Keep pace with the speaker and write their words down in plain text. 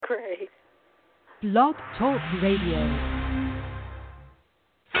Great. Blog Talk Radio.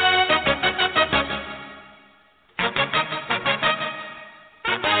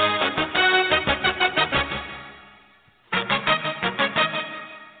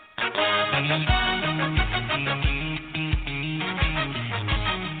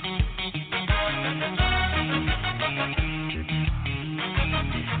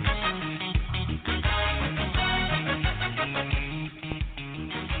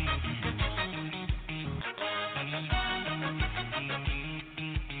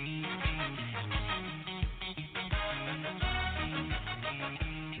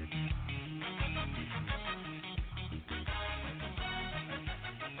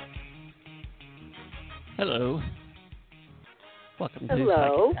 Hello. Welcome to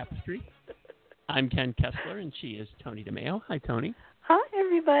Hello. Psychic Tapestry. I'm Ken Kessler, and she is Tony DeMeo. Hi, Tony. Hi,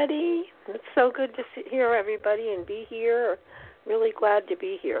 everybody. It's so good to hear everybody and be here. Really glad to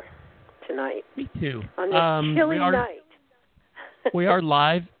be here tonight. Me too. On this chilly night. We are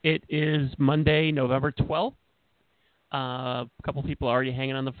live. It is Monday, November 12th. A couple people are already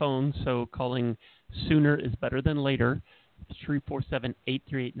hanging on the phone, so calling sooner is better than later.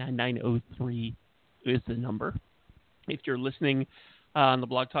 347-838-9903 is the number. If you're listening on the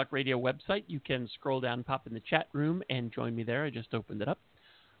Blog Talk Radio website, you can scroll down and pop in the chat room and join me there. I just opened it up.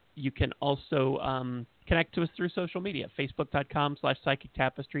 You can also connect to us through social media, facebook.com/Psychic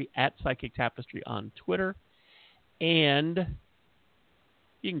Tapestry, @Psychic Tapestry on Twitter. And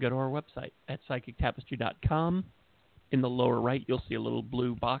you can go to our website at psychictapestry.com. In the lower right, you'll see a little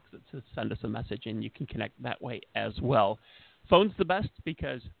blue box that says send us a message, and you can connect that way as well. Phone's the best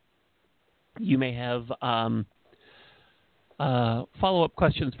because you may have follow-up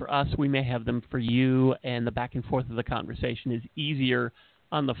questions for us. We may have them for you, and the back and forth of the conversation is easier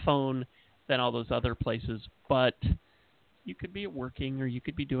on the phone than all those other places. But you could be working, or you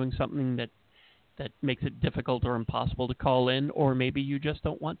could be doing something that makes it difficult or impossible to call in, or maybe you just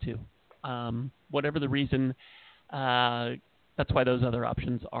don't want to. Whatever the reason, that's why those other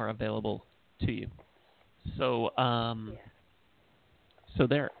options are available to you. So, so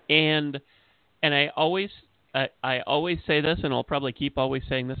there. And I always say this, and I'll probably keep always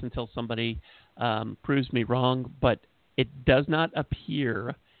saying this until somebody proves me wrong, but it does not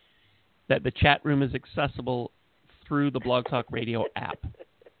appear that the chat room is accessible through the Blog Talk Radio app.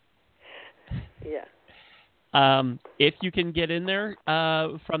 Yeah. If you can get in there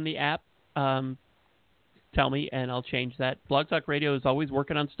from the app, tell me, and I'll change that. Blog Talk Radio is always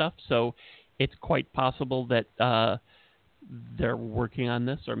working on stuff, so it's quite possible that they're working on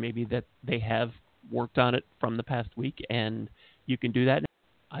this, or maybe that they have worked on it from the past week, and you can do that.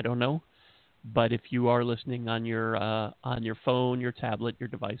 I don't know, but if you are listening on your phone, your tablet, your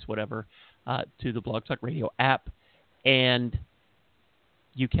device, whatever, to the Blog Talk Radio app, and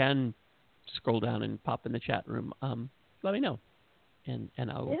you can scroll down and pop in the chat room, let me know, and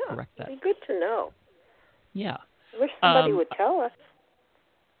I will correct that. It'd be good to know. Yeah. I wish somebody would tell us.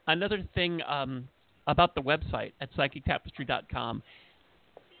 Another thing about the website at psychictapestry.com,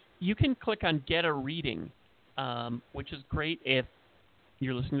 you can click on Get a Reading, which is great if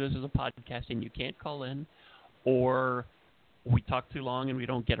you're listening to this as a podcast and you can't call in, or we talk too long and we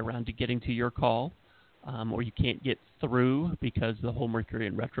don't get around to getting to your call, or you can't get through because the whole Mercury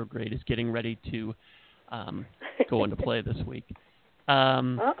in retrograde is getting ready to go into play this week.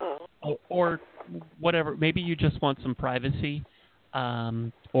 Or whatever. Maybe you just want some privacy,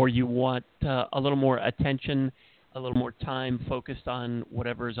 or you want a little more attention, a little more time focused on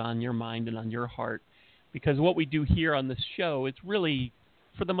whatever's on your mind and on your heart. Because what we do here on this show, it's really,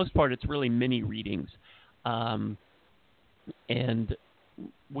 for the most part, it's really mini readings. And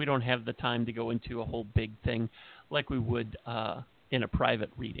we don't have the time to go into a whole big thing like we would in a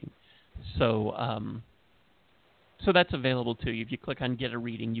private reading. So so that's available to you. If you click on Get a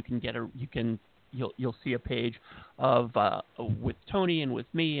Reading, you'll see a page of with Tony and with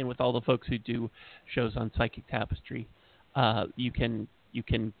me and with all the folks who do shows on Psychic Tapestry. You can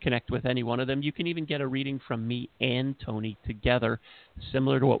connect with any one of them. You can even get a reading from me and Tony together,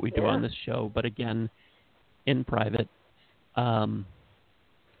 similar to what we do on this show, but again, in private. So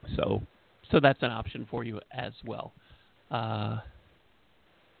that's an option for you as well. So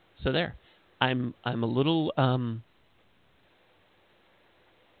there, I'm a little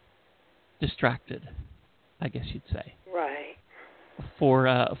distracted, I guess you'd say. Right. For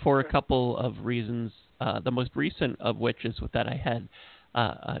a couple of reasons. The most recent of which is that I had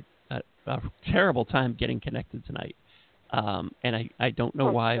a terrible time getting connected tonight. And I don't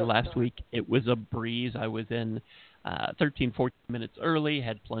know why. Last week it was a breeze. I was in 13, 14 minutes early,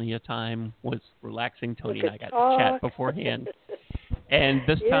 had plenty of time, was relaxing. Tony and I got to chat beforehand. And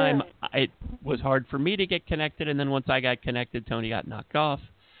this Yeah. time it was hard for me to get connected, and then once I got connected, Tony got knocked off.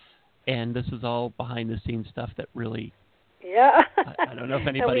 And this is all behind-the-scenes stuff that really, Yeah. I don't know if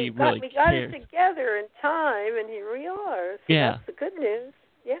anybody and we got cares. it together in time, and here we are. So Yeah. that's the good news.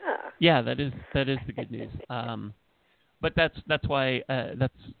 Yeah. Yeah, that is the good news. But that's why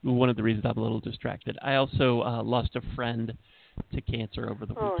that's one of the reasons I'm a little distracted. I also lost a friend to cancer over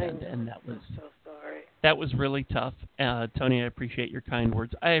the weekend, and that was so sorry. That was really tough. Tony, I appreciate your kind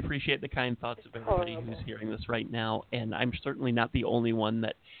words. I appreciate the kind thoughts of everybody who's hearing this right now, and I'm certainly not the only one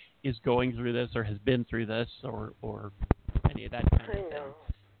that is going through this or has been through this or any of that kind of thing.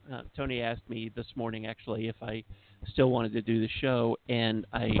 Tony asked me this morning, actually, if I still wanted to do the show, and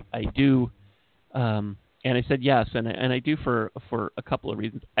I do. And I said yes, and I do for a couple of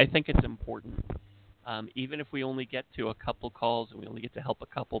reasons. I think it's important, even if we only get to a couple calls and we only get to help a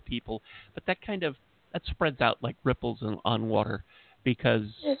couple people. But that spreads out like ripples on water, because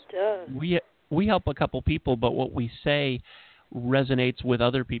it does. We help a couple people, but what we say resonates with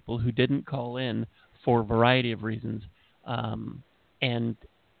other people who didn't call in for a variety of reasons, and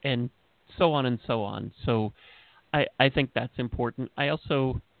so on and so on. So I think that's important. I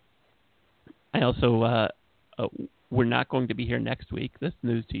also we're not going to be here next week. That's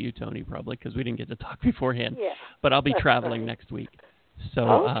news to you, Tony, probably, because we didn't get to talk beforehand. Yeah. But I'll be traveling next week.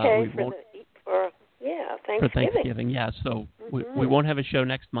 So okay, we won't Thanksgiving. For Thanksgiving, yeah. So we won't have a show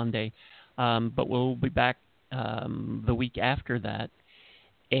next Monday, but we'll be back the week after that.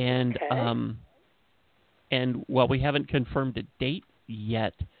 And and while we haven't confirmed a date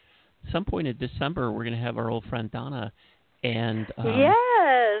yet, some point in December we're going to have our old friend Donna and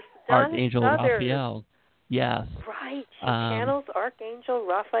yes, Archangel Raphael. Yes. Right. She channels Archangel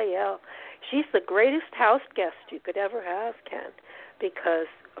Raphael. She's the greatest house guest you could ever have, Ken, because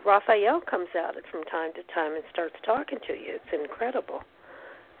Raphael comes out from time to time and starts talking to you. It's incredible.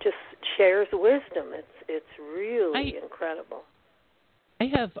 Just shares wisdom. It's really incredible.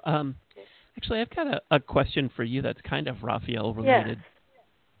 I have actually I've got a question for you that's kind of Raphael related.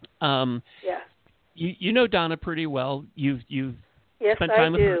 Yes. You know Donna pretty well. You've spent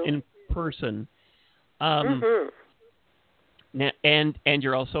time with her in person. And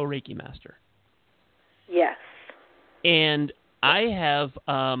you're also a Reiki master. Yes. And I have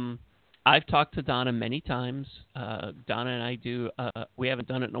I've talked to Donna many times. Donna and I do we haven't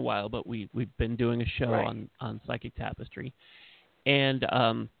done it in a while, but we've been doing a show on Psychic Tapestry. And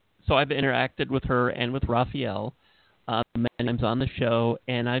so I've interacted with her and with Raphael many times on the show,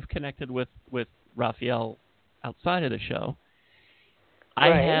 and I've connected with Raphael outside of the show. I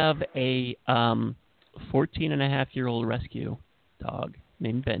have a 14-and-a-half-year-old rescue dog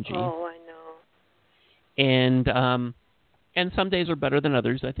named Benji. Oh, I know. And some days are better than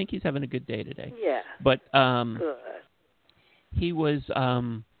others. I think he's having a good day today. Yeah. But good. He was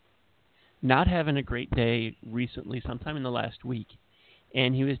not having a great day recently, sometime in the last week,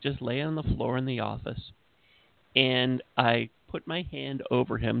 and he was just laying on the floor in the office. And I put my hand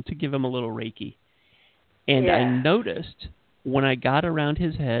over him to give him a little Reiki. And I noticed, when I got around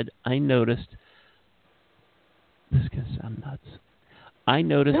his head, this is going to sound nuts. I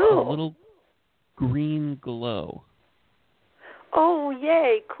noticed a little green glow. Oh,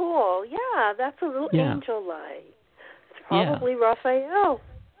 yay, cool. Yeah, that's a little angel light. It's probably Raphael.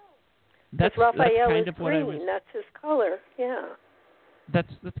 That's Raphael kind is of green. what I was, that's his color, yeah.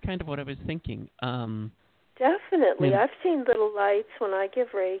 That's kind of what I was thinking. Definitely. I've seen little lights when I give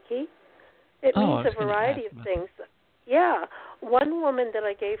Reiki. It means a variety of things. Yeah. One woman that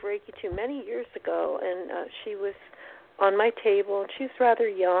I gave Reiki to many years ago, and she was on my table, and she was rather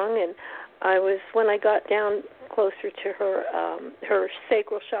young, and when I got down closer to her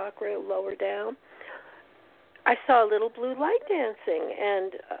sacral chakra, lower down, I saw a little blue light dancing,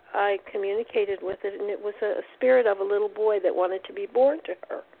 and I communicated with it, and it was a spirit of a little boy that wanted to be born to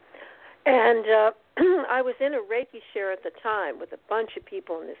her. And I was in a Reiki share at the time with a bunch of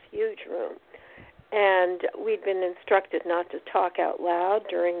people in this huge room, and we'd been instructed not to talk out loud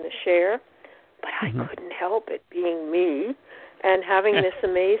during the share, but I couldn't help it, being me and having this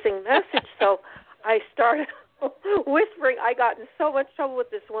amazing message. So I started whispering. I got in so much trouble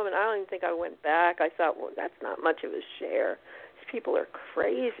with this woman. I don't even think I went back. I thought, well, that's not much of a share. These people are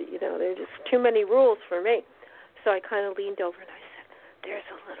crazy. They're just too many rules for me. So I kind of leaned over and I said, there's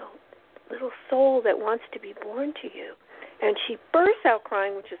a little soul that wants to be born to you. And she burst out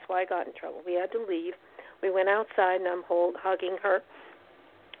crying, which is why I got in trouble. We had to leave. We went outside, and I'm hugging her.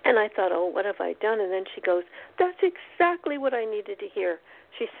 And I thought, oh, what have I done? And then she goes, that's exactly what I needed to hear.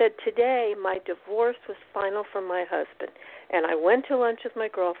 She said, today my divorce was final from my husband. And I went to lunch with my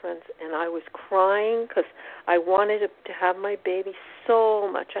girlfriends, and I was crying because I wanted to have my baby so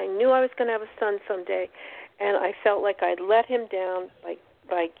much. I knew I was going to have a son someday, and I felt like I'd let him down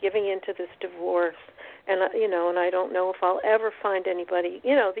by giving into this divorce. And, and I don't know if I'll ever find anybody,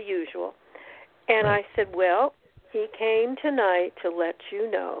 the usual. And right. I said, well, he came tonight to let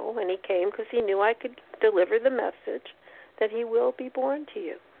you know, and he came because he knew I could deliver the message that he will be born to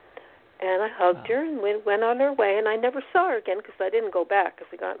you. And I hugged her, and we went on our way, and I never saw her again because I didn't go back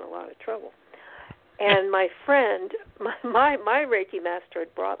because I got in a lot of trouble. And my friend, my Reiki master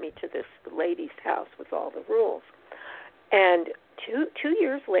had brought me to this lady's house with all the rules. And two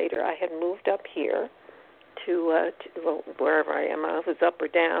years later, I had moved up here to wherever I am. I was up or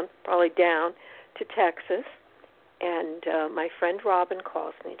down, probably down, to Texas. And my friend Robin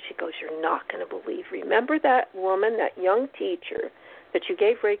calls me, and she goes, you're not going to believe. Remember that woman, that young teacher that you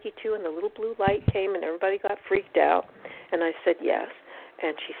gave Reiki to, and the little blue light came, and everybody got freaked out? And I said, yes.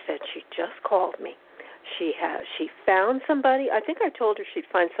 And she said, she just called me. She found somebody. I think I told her she'd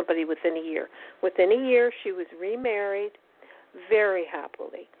find somebody within a year. Within a year, she was remarried very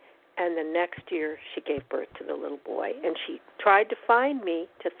happily. And the next year, she gave birth to the little boy. And she tried to find me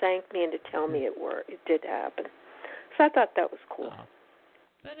to thank me and to tell me it did happen. So I thought that was cool.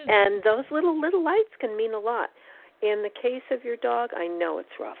 And those little lights can mean a lot. In the case of your dog, I know it's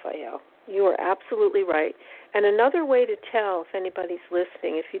Raphael. You are absolutely right. And another way to tell, if anybody's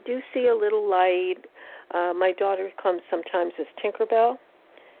listening, if you do see a little light, my daughter comes sometimes as Tinkerbell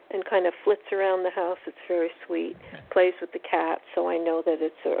and kind of flits around the house. It's very sweet. Plays with the cat, so I know that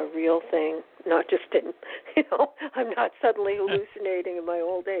it's a real thing, not just I'm not suddenly hallucinating in my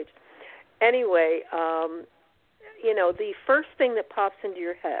old age. Anyway, the first thing that pops into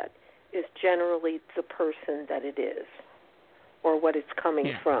your head is generally the person that it is or what it's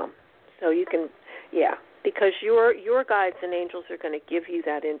coming from. So you can, because your guides and angels are going to give you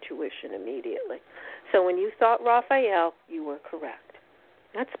that intuition immediately. So when you thought Raphael, you were correct.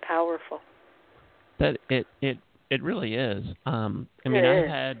 That's powerful. That it really is. I've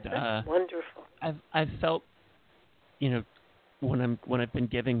had that's wonderful. I've felt, when I've been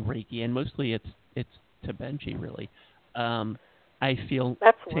giving Reiki, and mostly it's to Benji really. I feel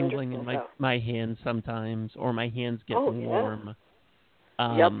that's tingling in my hands sometimes, or my hands get warm.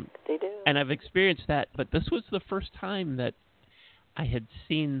 Yep, they do. And I've experienced that, but this was the first time that I had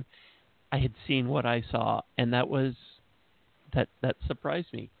seen what I saw, and that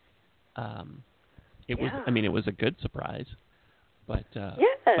surprised me. It was a good surprise. But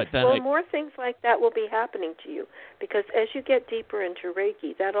but then more things like that will be happening to you, because as you get deeper into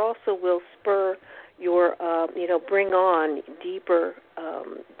Reiki, that also will spur your bring on deeper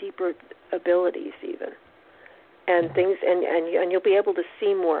abilities even, and things, and you'll be able to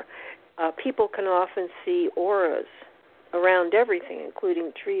see more. People can often see auras around everything,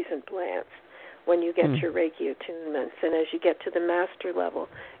 including trees and plants, when you get your Reiki attunements. And as you get to the master level,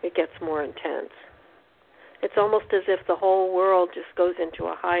 it gets more intense. It's almost as if the whole world just goes into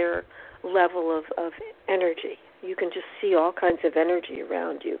a higher level of energy. You can just see all kinds of energy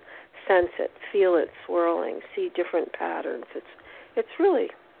around you, sense it, feel it swirling, see different patterns. It's really,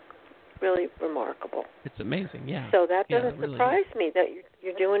 really remarkable. It's amazing, yeah. So that doesn't really surprise me that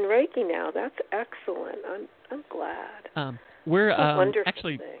you're doing Reiki now. That's excellent. I'm glad. We're wonderful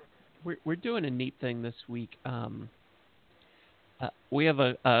actually thing. we're doing a neat thing this week. We have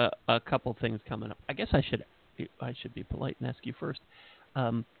a couple things coming up. I guess I should be polite and ask you first.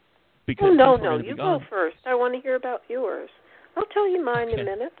 Because no, you go first. I want to hear about yours. I'll tell you mine in a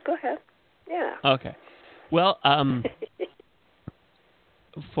minute. Go ahead. Yeah. Okay. Well, I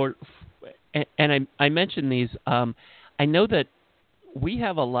mentioned these. I know that we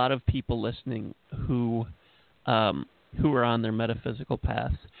have a lot of people listening who are on their metaphysical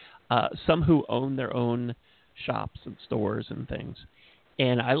paths. Some who own their own shops and stores and things.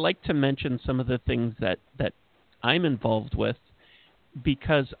 And I like to mention some of the things that I'm involved with,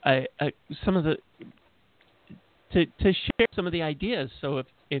 because to share some of the ideas. So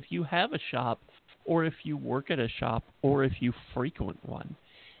if you have a shop, or if you work at a shop, or if you frequent one,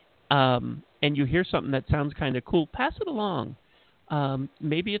 and you hear something that sounds kind of cool, pass it along.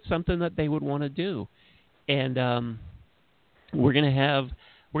 Maybe it's something that they would want to do. And we're gonna have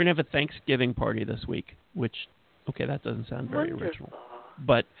a Thanksgiving party this week, which, that doesn't sound very original,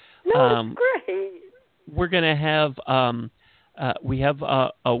 but no, it's great. We're gonna have we have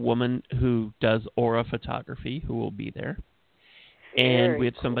a woman who does aura photography who will be there, and we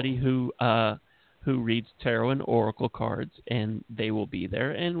have somebody who who reads tarot and oracle cards, and they will be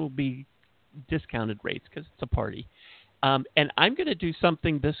there and will be discounted rates because it's a party. And I'm going to do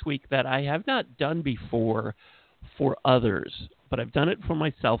something this week that I have not done before for others, but I've done it for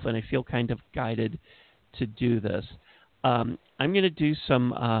myself, and I feel kind of guided to do this. I'm going to do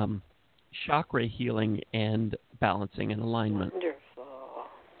some chakra healing and balancing and alignment. Wonderful.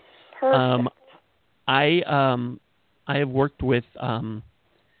 Perfect. I have worked with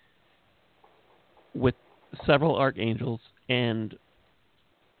several archangels, and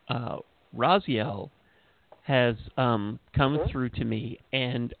Raziel has come through to me,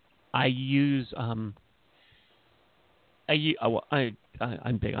 and I use I'm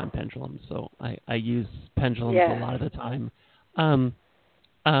big on pendulums, so I use pendulums a lot of the time.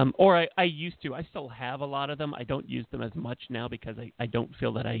 Or I used to. I still have a lot of them. I don't use them as much now because I don't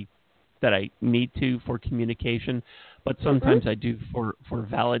feel that I need to for communication, but sometimes I do for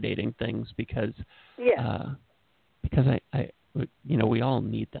validating things because I we all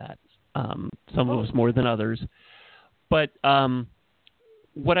need that. Some of us more than others. But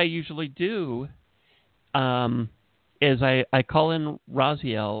what I usually do is I call in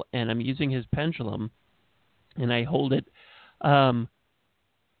Raziel, and I'm using his pendulum, and I hold it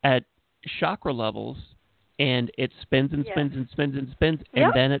at chakra levels, and it spins and spins and spins and spins,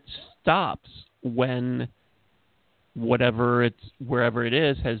 and then it stops when wherever it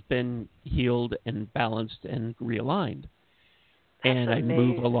is has been healed and balanced and realigned. And I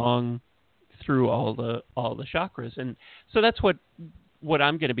move along through all the chakras, and so that's what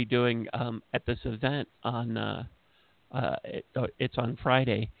I'm going to be doing at this event on it's on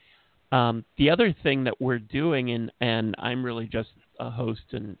Friday. The other thing that we're doing, and I'm really just a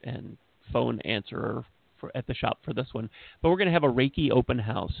host and phone answerer at the shop for this one, but we're going to have a Reiki open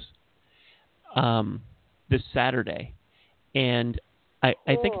house this Saturday, and I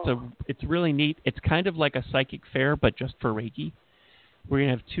think it's really neat. It's kind of like a psychic fair, but just for Reiki. We're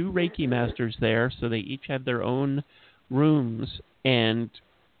going to have 2 Reiki masters there, so they each have their own rooms, and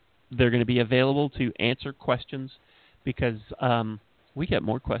they're going to be available to answer questions because we get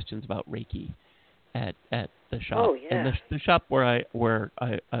more questions about Reiki at the shop. Oh, yeah. And the shop where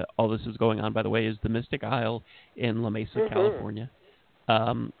all this is going on, by the way, is the Mystic Isle in La Mesa, California.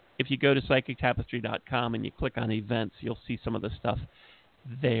 If you go to psychictapestry.com and you click on events, you'll see some of the stuff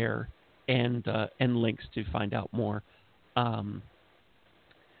there and links to find out more.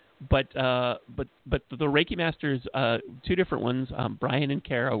 But the Reiki Masters, 2 different ones, Brian and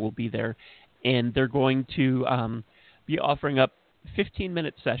Kara will be there, and they're going to be offering up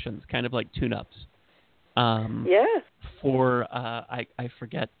 15-minute sessions, kind of like tune-ups. For I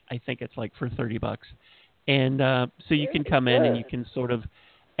forget, I think it's like for $30, and so you can come in and you can sort of,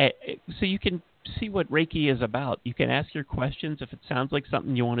 so you can see what Reiki is about. You can ask your questions if it sounds like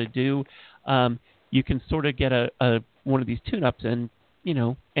something you want to do. You can sort of get a one of these tune-ups and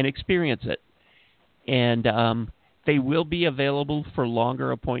experience it. And they will be available for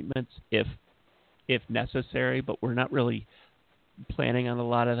longer appointments if necessary, but we're not really planning on a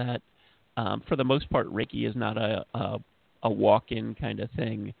lot of that. For the most part, Reiki is not a walk-in kind of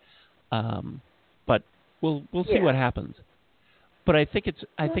thing, but we'll see what happens. But I think it's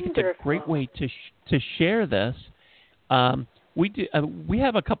a great way to share this. We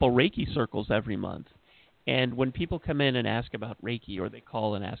have a couple Reiki circles every month. And when people come in and ask about Reiki, or they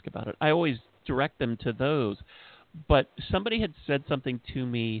call and ask about it, I always direct them to those. But somebody had said something to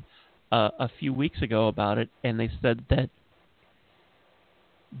me a few weeks ago about it, and they said that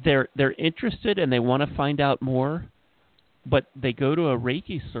they're interested and they want to find out more, but they go to a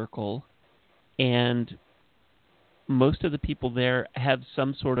Reiki circle, and most of the people there have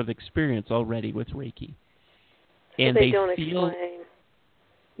some sort of experience already with Reiki. And they don't explain.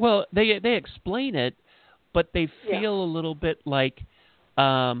 Well, they explain it, but they feel a little bit like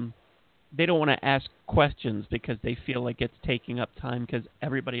they don't want to ask questions because they feel like it's taking up time because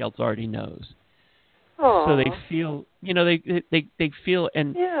everybody else already knows. Aww. So they feel, they feel,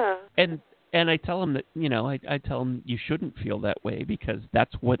 and I tell them that, I tell them you shouldn't feel that way because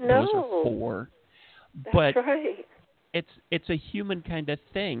that's what those are for. That's right. It's a human kind of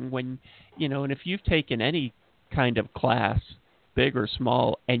thing when, and if you've taken any kind of class, big or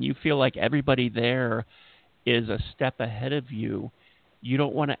small, and you feel like everybody there is a step ahead of you, you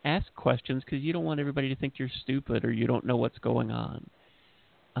don't want to ask questions because you don't want everybody to think you're stupid or you don't know what's going on.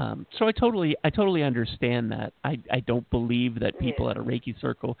 So I totally understand that. I don't believe that people at a Reiki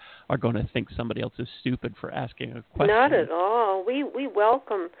circle are going to think somebody else is stupid for asking a question. Not at all. We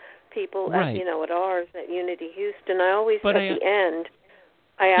welcome people at ours at Unity Houston. I always the end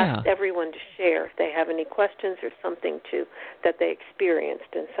I asked everyone to share if they have any questions or something that they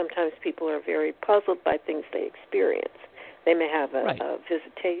experienced, and sometimes people are very puzzled by things they experience. They may have a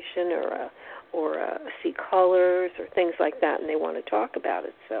visitation or see colors or things like that, and they want to talk about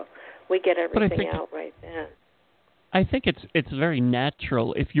it. So we get everything out right then. I think it's very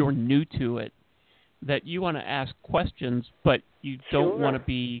natural if you're new to it that you want to ask questions, but you don't want to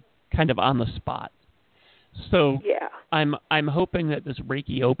be kind of on the spot. So I'm hoping that this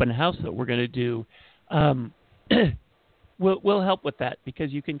Reiki open house that we're going to do will help with that,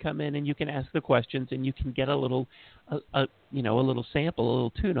 because you can come in and you can ask the questions and you can get a little a little sample, a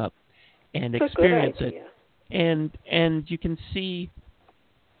little tune-up, and experience it, and you can see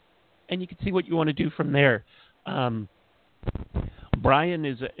what you want to do from there. Brian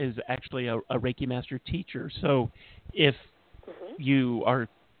is actually a Reiki master teacher, so if you are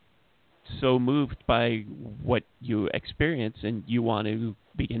so moved by what you experience and you want to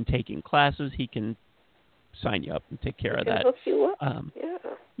begin taking classes, he can sign you up and take care of that. Hook you up.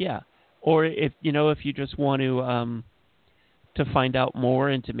 Or if you just want to find out more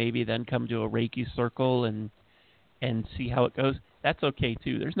and to maybe then come to a Reiki circle and see how it goes, that's okay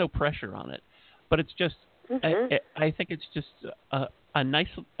too. There's no pressure on it, but it's just I think it's just a nice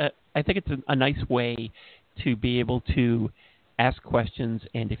way to be able to ask questions,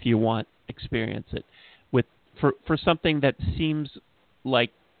 and if you want, experience it for something that seems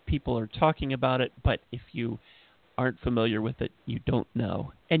like people are talking about it, but if you aren't familiar with it, you don't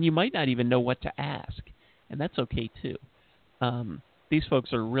know, and you might not even know what to ask, and that's okay too. These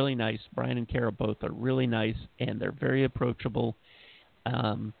folks are really nice. Brian and Kara both are really nice, and they're very approachable.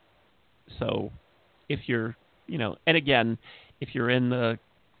 So if you're, and again, if you're in the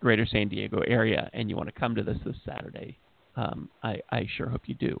greater San Diego area and you want to come to this Saturday, I sure hope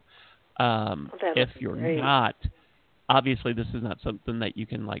you do. If you're not, obviously this is not something that you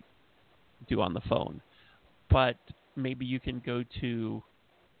can do on the phone, but maybe you can go to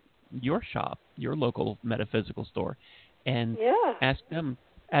your shop, your local metaphysical store, and ask them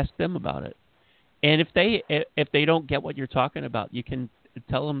about it. And if they don't get what you're talking about, you can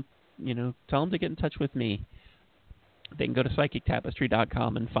tell them to get in touch with me. They can go to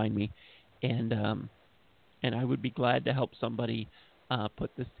psychictapestry.com and find me, and I would be glad to help somebody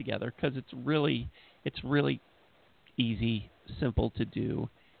put this together, because it's really easy, simple to do,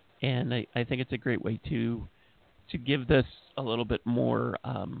 and I think it's a great way to give this a little bit more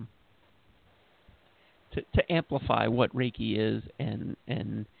to amplify what Reiki is and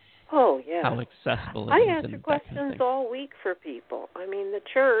how accessible it is. I answer questions all week for people. I mean, the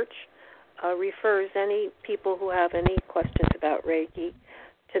church refers any people who have any questions about Reiki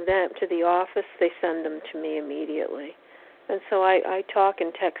to the office. They send them to me immediately. And so I talk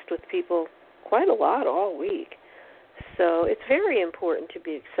and text with people quite a lot all week. So it's very important to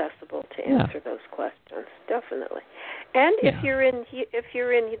be accessible to answer those questions, definitely. And if you're in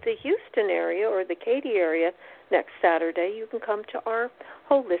the Houston area or the Katy area next Saturday, you can come to our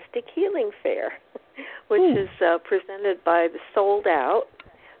Holistic Healing Fair, which is presented by the Sold Out.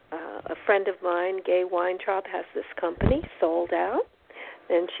 A friend of mine, Gay Weintraub, has this company, Sold Out,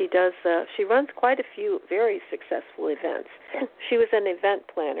 and she runs quite a few very successful events. She was an event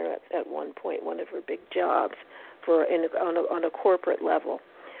planner at one point, one of her big jobs on a corporate level.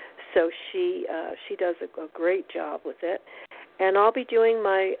 So she does a great job with it. And I'll be doing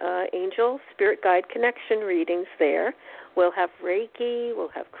my Angel Spirit Guide Connection readings there. We'll have Reiki, we'll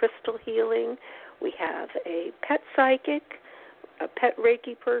have crystal healing, we have a pet psychic, a pet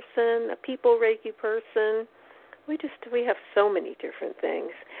Reiki person, a people Reiki person. We have so many different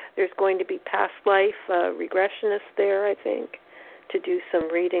things. There's going to be past life regressionist there, I think, to do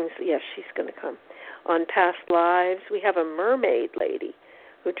some readings. Yes, she's going to come on past lives. We have a mermaid lady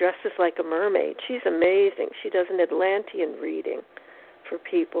who dresses like a mermaid. She's amazing. She does an Atlantean reading for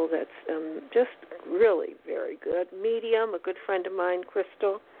people that's just really very good. Medium, a good friend of mine,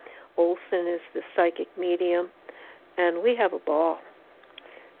 Crystal Olson, is the psychic medium, and we have a ball.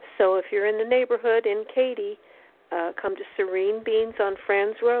 So if you're in the neighborhood in Katy, come to Serene Beans on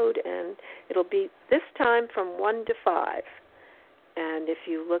Franz Road, and it'll be this time from 1 to 5. And if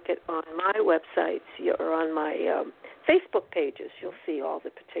you look on my websites or on my Facebook pages, you'll see all the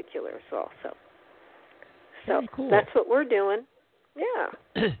particulars also. So cool. That's what we're doing. Yeah.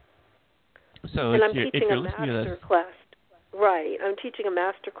 And I'm teaching a master class. Right. I'm teaching a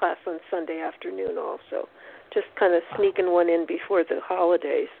master class on Sunday afternoon also, just kind of sneaking one in before the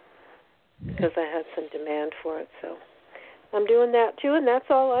holidays because I had some demand for it. So I'm doing that too, and that's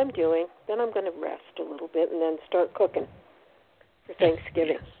all I'm doing. Then I'm going to rest a little bit and then start cooking for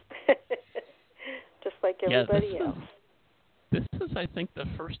Thanksgiving, just like everybody else. this is, I think, the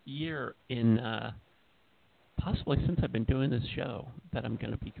first year in possibly since I've been doing this show that I'm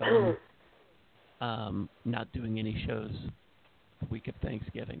going to be going, not doing any shows the week of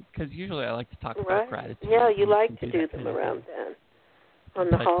Thanksgiving, because usually I like to talk about gratitude. Yeah, you like to do them around then, on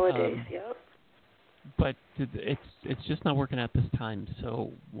the holidays, yeah. But it's just not working out this time,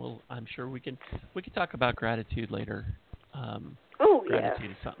 so I'm sure we can talk about gratitude later.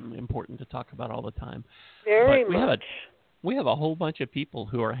 Gratitude is something important to talk about all the time. Very much. We have a whole bunch of people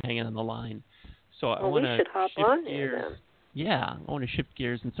who are hanging on the line, so I want to shift gears. Yeah, I want to shift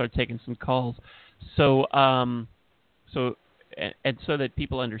gears and start taking some calls. So so that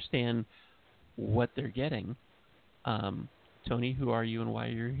people understand what they're getting. Tony, who are you and why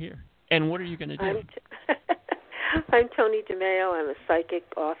you're here? And what are you going to do? I'm Tony DeMeo. I'm a psychic,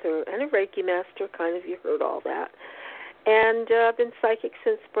 author, and a Reiki master. Kind of, you heard all that. And I've been psychic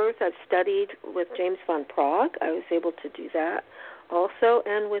since birth. I've studied with James von Praagh. I was able to do that also,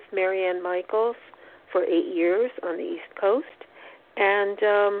 and with Marianne Michaels for 8 years on the East Coast. And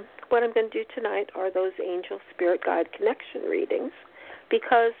what I'm going to do tonight are those angel spirit guide connection readings.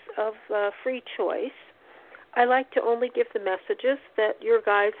 Because of free choice, I like to only give the messages that your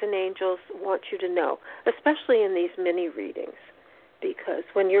guides and angels want you to know, especially in these mini readings. Because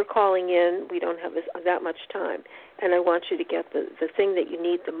when you're calling in, we don't have that much time, and I want you to get the thing that you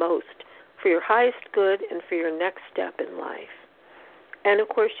need the most for your highest good and for your next step in life. And, of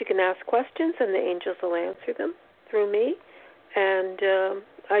course, you can ask questions, and the angels will answer them through me. And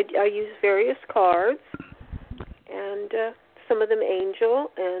I use various cards, and some of them angel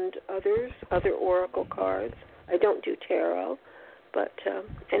and other oracle cards. I don't do tarot, but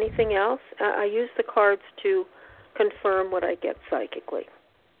anything else, I use the cards to confirm what I get psychically.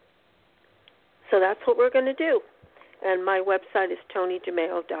 So that's what we're going to do. And my website is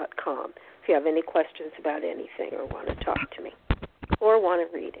tonydemeo.com if you have any questions about anything or want to talk to me or want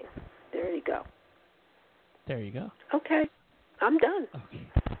a reading. There you go. There you go. Okay. I'm done.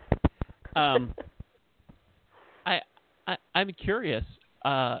 Okay. I'm curious.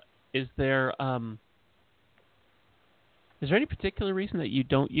 Is there any particular reason that you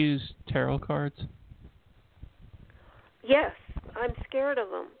don't use tarot cards? Yes, I'm scared of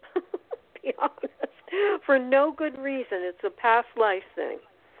them. Be honest, for no good reason. It's a past life thing.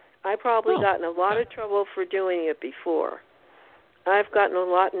 I probably gotten a lot of trouble for doing it before. I've gotten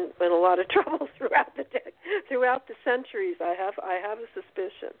in a lot of trouble throughout the centuries. I have a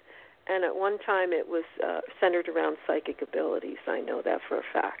suspicion, and at one time it was centered around psychic abilities. I know that for a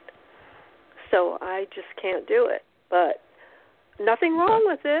fact. So I just can't do it. But nothing wrong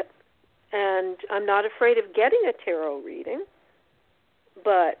with it, and I'm not afraid of getting a tarot reading.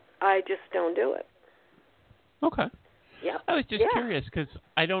 But I just don't do it. Okay. Yeah. I was just curious because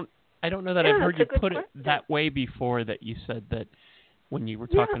I don't know that I've heard you put it that way before. That you said that when you were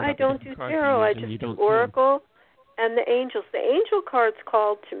talking about I don't do tarot. I just do oracle and the angels. The angel cards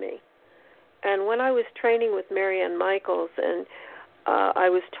called to me, and when I was training with Marianne Michaels, and I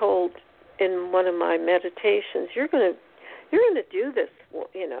was told in one of my meditations, you're going to do this.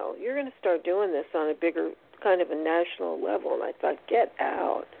 You know, you're going to start doing this on a bigger kind of a national level. And I thought, get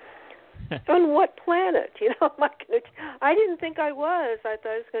out. On what planet? You know, I didn't think I was. I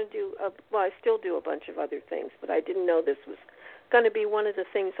thought I was going to do, I still do a bunch of other things, but I didn't know this was going to be one of the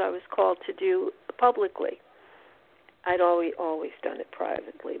things I was called to do publicly. I'd always done it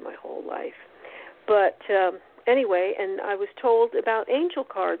privately my whole life. But anyway, and I was told about angel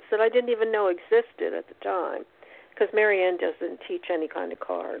cards that I didn't even know existed at the time, because Marianne doesn't teach any kind of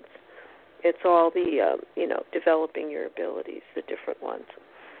cards. It's all the, developing your abilities, the different ones.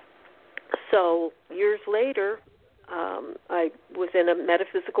 So years later, I was in a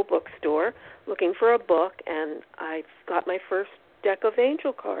metaphysical bookstore looking for a book, and I got my first deck of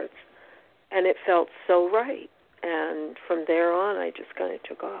angel cards, and it felt so right. And from there on, I just kind of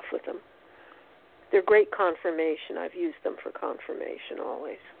took off with them. They're great confirmation. I've used them for confirmation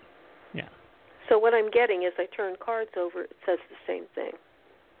always. Yeah. So what I'm getting is I turn cards over, it says the same thing.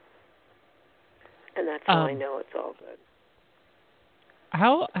 And that's how I know it's all good.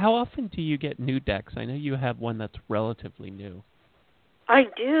 How often do you get new decks? I know you have one that's relatively new. I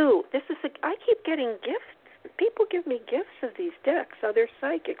do. I keep getting gifts. People give me gifts of these decks, other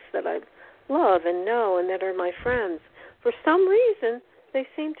psychics that I love and know and that are my friends. For some reason, they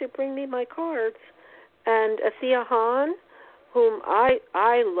seem to bring me my cards. And Athea Hahn, whom I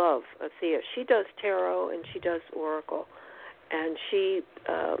love, Athea. She does tarot and she does oracle, and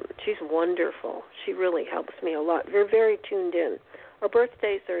she's wonderful. She really helps me a lot. We're very tuned in. Our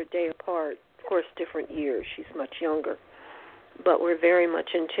birthdays are a day apart, of course, different years. She's much younger, but we're very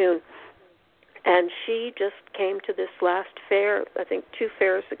much in tune. And she just came to this last fair, I think 2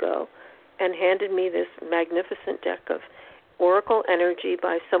 fairs ago, and handed me this magnificent deck of Oracle Energy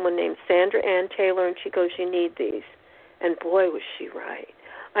by someone named Sandra Ann Taylor, and she goes, "You need these." And boy, was she right.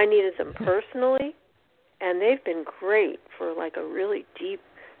 I needed them personally, and they've been great for like a really deep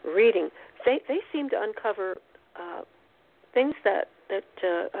reading. They seem to uncover things that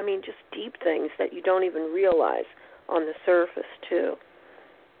I mean, just deep things that you don't even realize on the surface too.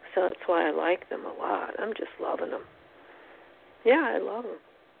 So that's why I like them a lot. I'm just loving them. Yeah, I love them.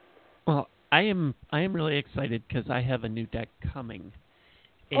 Well, I am really excited because I have a new deck coming.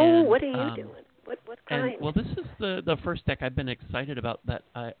 And, what are you doing? What kind? Well, this is the first deck I've been excited about that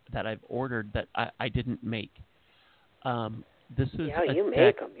I've ordered that I didn't make. This is you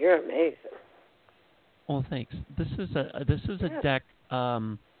make them. You're amazing. Well, thanks. This is a deck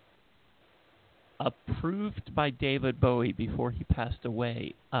approved by David Bowie before he passed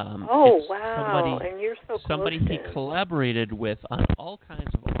away. Wow! And you're so close somebody to he him. collaborated with on all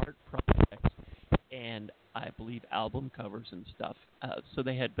kinds of art projects, and I believe album covers and stuff. So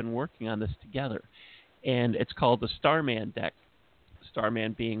they had been working on this together, and it's called the Starman deck.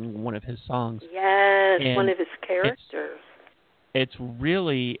 Starman being one of his songs. Yes, and one of his characters. It's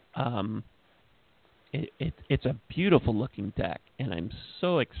really it's a beautiful looking deck, and I'm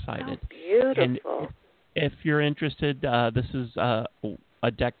so excited. Oh, beautiful. And if you're interested, this is a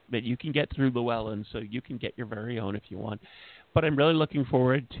deck that you can get through Llewellyn, so you can get your very own if you want. But I'm really looking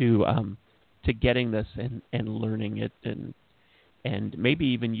forward to getting this and learning it and maybe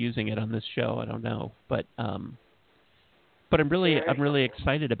even using it on this show. I don't know, but I'm really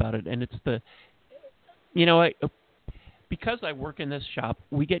excited about it, and it's because I work in this shop,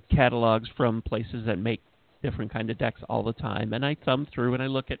 we get catalogs from places that make different kind of decks all the time, and I thumb through and I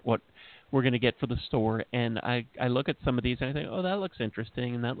look at what we're going to get for the store, and I look at some of these and I think, oh, that looks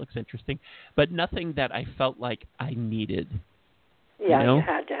interesting and that looks interesting, but nothing that I felt like I needed. Yeah, you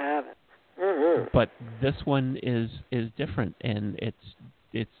had to have it. Mm-hmm. But this one is different, and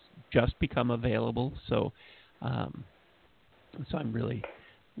it's just become available, so I'm really,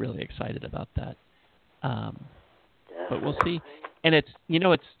 really excited about that. But we'll see. And it's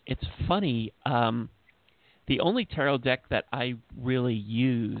funny. The only tarot deck that I really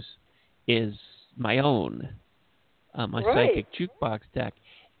use is my own, my Psychic Jukebox deck.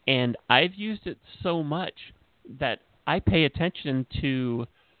 And I've used it so much that I pay attention to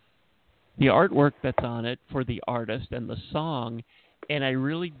the artwork that's on it for the artist and the song, and I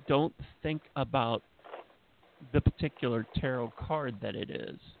really don't think about the particular tarot card that it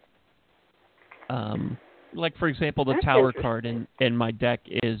is. Like, for example, the Tower card in my deck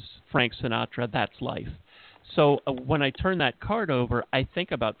is Frank Sinatra, That's Life. So when I turn that card over, I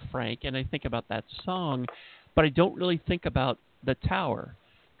think about Frank and I think about that song, but I don't really think about the Tower.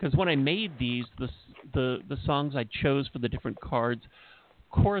 Because when I made these, the songs I chose for the different cards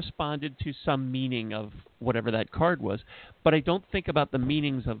corresponded to some meaning of whatever that card was. But I don't think about the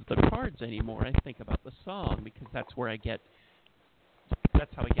meanings of the cards anymore. I think about the song because that's how I get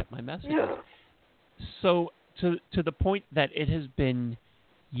my messages. Yeah. So to the point that it has been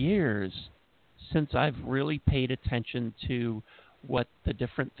years since I've really paid attention to what the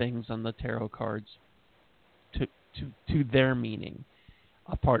different things on the tarot cards to their meaning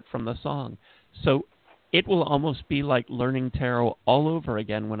apart from the song. So it will almost be like learning tarot all over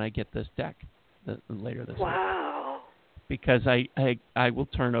again when I get this deck later this week. Wow. Because I will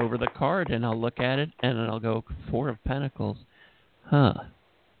turn over the card and I'll look at it and I'll go 4 of Pentacles. Huh.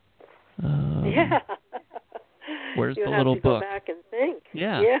 Yeah. Where's you the have little to book? Go back and think.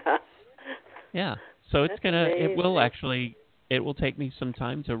 Yeah. Yeah. Yeah. So That's it will take me some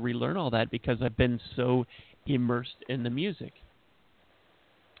time to relearn all that because I've been so immersed in the music.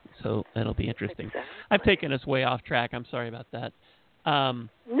 So that'll be interesting. Exactly. I've taken us way off track. I'm sorry about that. No,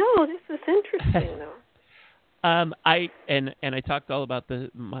 this is interesting though. I talked all about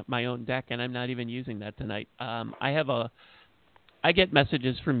my own deck, and I'm not even using that tonight. I get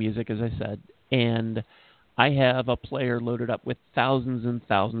messages for music, as I said, and I have a player loaded up with thousands and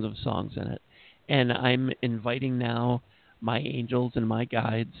thousands of songs in it. And I'm inviting now my angels and my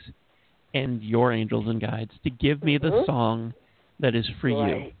guides and your angels and guides to give me the song that is for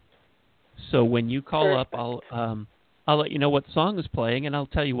you. So when you call up, I'll let you know what song is playing, and I'll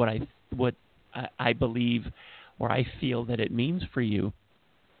tell you what I believe or I feel that it means for you.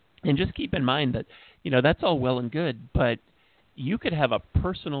 And just keep in mind that, that's all well and good, but you could have a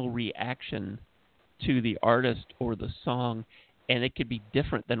personal reaction to the artist or the song, and it could be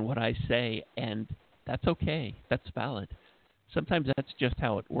different than what I say, and that's okay. That's valid. Sometimes that's just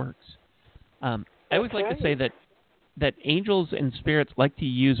how it works. I always like to say that angels and spirits like to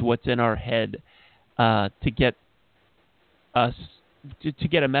use what's in our head to get us to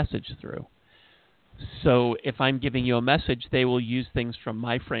get a message through. So if I'm giving you a message, they will use things from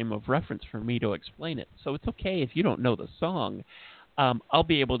my frame of reference for me to explain it. So it's okay if you don't know the song. I'll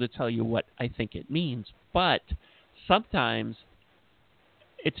be able to tell you what I think it means. But sometimes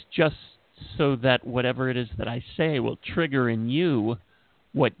it's just so that whatever it is that I say will trigger in you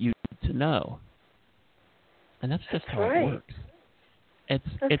what you need to know. And that's just how it works. It's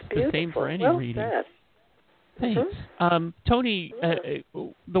the same for any reading. Said. Thanks. Mm-hmm. Tony,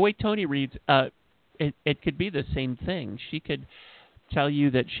 the way Tony reads, it could be the same thing. She could tell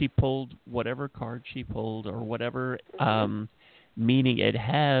you that she pulled whatever card she pulled or whatever meaning it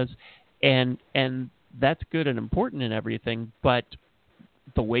has, and that's good and important and everything, but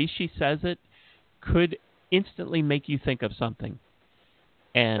the way she says it could instantly make you think of something,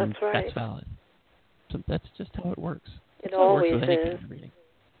 and that's valid. So that's just how it works. It always works with any is. kind of reading.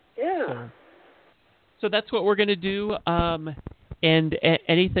 Yeah. So that's what we're going to do. And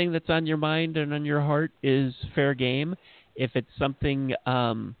anything that's on your mind and on your heart is fair game. If it's something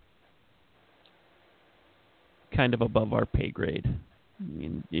kind of above our pay grade, I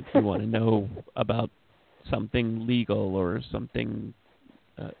mean, if you want to know about something legal or something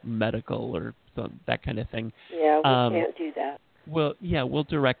medical or that kind of thing. Yeah, we can't do that. Well, yeah, we'll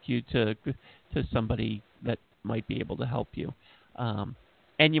direct you to somebody that might be able to help you.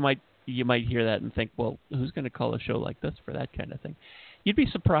 And you might hear that and think, well, who's going to call a show like this for that kind of thing? You'd be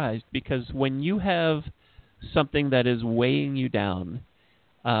surprised, because when you have something that is weighing you down,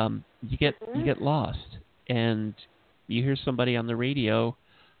 you get lost, and you hear somebody on the radio,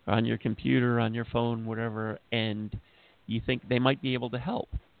 or on your computer, on your phone, whatever, and you think they might be able to help,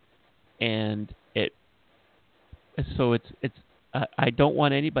 and I don't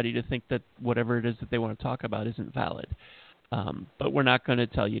want anybody to think that whatever it is that they want to talk about isn't valid. But we're not going to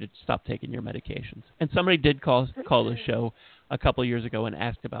tell you to stop taking your medications. And somebody did call the show a couple of years ago and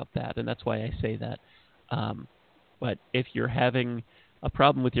asked about that, and that's why I say that. But if you're having a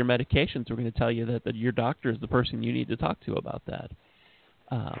problem with your medications, we're going to tell you that your doctor is the person you need to talk to about that.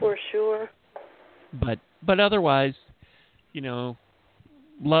 For sure. But otherwise,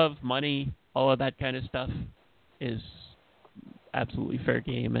 love, money, all of that kind of stuff is absolutely fair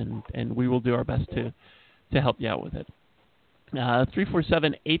game, and we will do our best to help you out with it.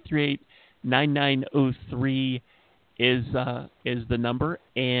 347-838-9903 is the number,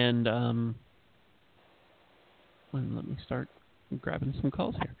 and let me start grabbing some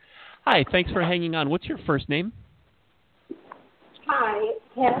calls here. Hi, thanks for hanging on. What's your first name? Hi,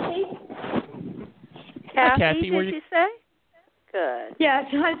 Kathy. Kathy, did you say? Good. Yes,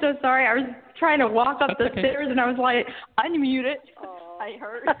 I'm so sorry. I was trying to walk up the stairs, and I was like, unmute it. I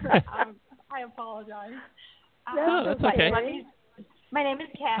heard. I apologize. No, that's okay. My name is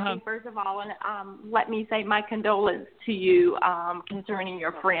Kathy, first of all, and let me say my condolence to you concerning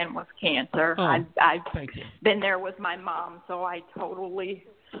your friend with cancer. I've been there with my mom, so I totally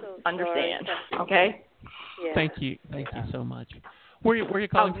understand. Okay? Yeah. Thank you so much. Where are you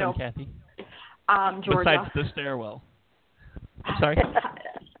calling from, Kathy? Georgia. Besides the stairwell. I'm sorry?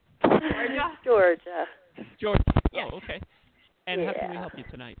 Georgia. Yes. Oh, okay. And how can we help you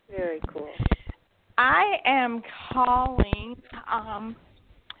tonight? Very cool. I am calling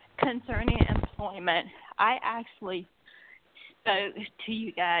concerning employment. I actually spoke to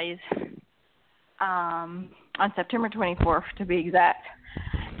you guys on September 24th, to be exact.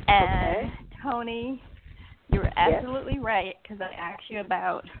 And Tony, you were absolutely right, because I asked you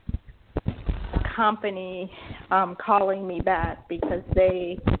about a company calling me back because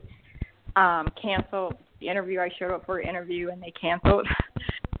they canceled the interview. I showed up for an interview and they canceled.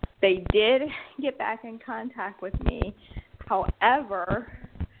 They did get back in contact with me. However,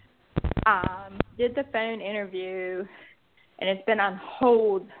 did the phone interview, and it's been on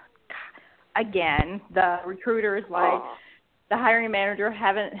hold again. The recruiter is like, the hiring manager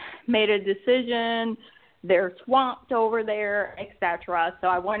haven't made a decision. They're swamped over there, etc. So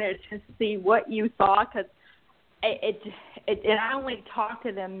I wanted to see what you thought, because and I only talked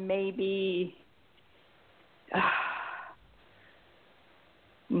to them maybe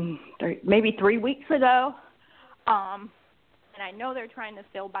 3 weeks ago. And I know they're trying to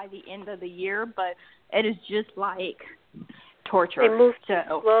fill by the end of the year, but it is just like torture. They move too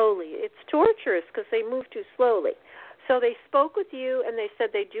slowly. It's torturous because they move too slowly. So they spoke with you, and they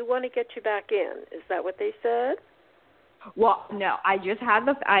said they do want to get you back in. Is that what they said? Well, no. I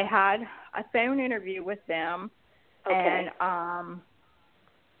had a phone interview with them, and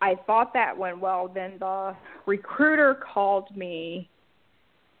I thought that went well. Then the recruiter called me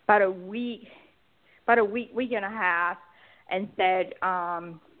about a week and a half, and said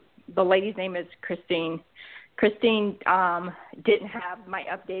the lady's name is Christine. Christine didn't have my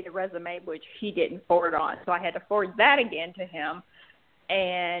updated resume, which he didn't forward on. So I had to forward that again to him.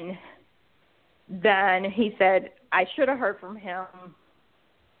 And then he said, I should have heard from him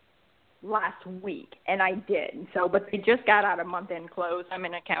last week, and I did. So, but they just got out of month-end close. I'm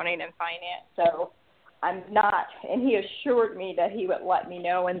in accounting and finance, so I'm not. And he assured me that he would let me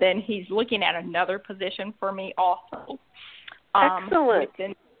know. And then he's looking at another position for me also.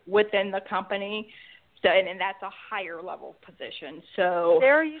 Excellent. Within the company. So, and that's a higher level position. So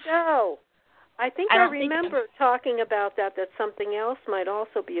there you go. I think I remember talking about that something else might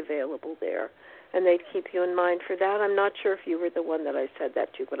also be available there, and they'd keep you in mind for that. I'm not sure if you were the one that I said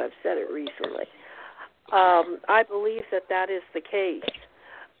that to, but I've said it recently. I believe that is the case.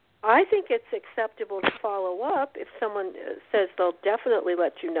 I think it's acceptable to follow up if someone says they'll definitely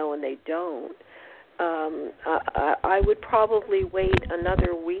let you know and they don't. I would probably wait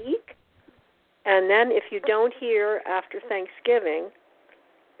another week, and then if you don't hear after Thanksgiving,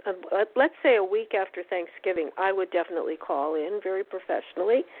 let's say a week after Thanksgiving, I would definitely call in very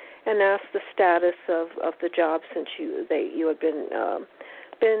professionally and ask the status of the job, since you had been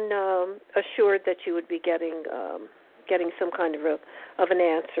assured that you would be getting some kind of an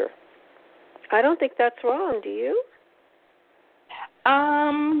answer. I don't think that's wrong. Do you?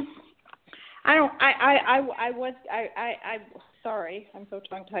 I don't. Sorry, I'm so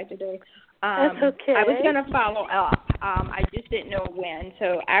tongue-tied today. That's okay. I was going to follow up. I just didn't know when.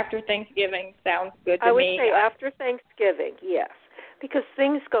 So after Thanksgiving sounds good to me. I would say after Thanksgiving, yes, because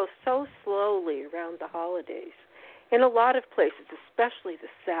things go so slowly around the holidays in a lot of places, especially the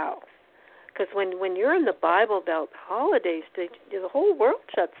South. Because when you're in the Bible Belt, holidays, the whole world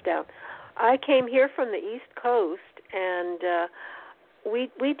shuts down. I came here from the East Coast, and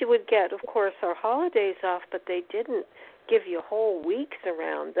we would get, of course, our holidays off, but they didn't give you whole weeks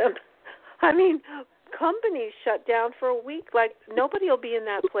around them. I mean, companies shut down for a week. Like, nobody will be in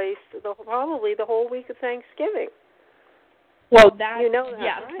that place probably the whole week of Thanksgiving. Well, that, you know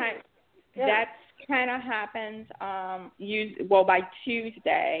that, right? Yeah. That kind of happens by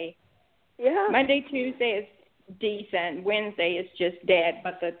Tuesday. Yeah. Monday, Tuesday is decent. Wednesday is just dead.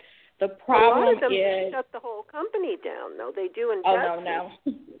 But the problem a lot of them is shut the whole company down. No, they do in Texas. No.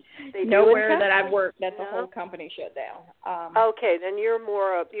 They Nowhere that I've worked that the whole company shut down. Okay, then you're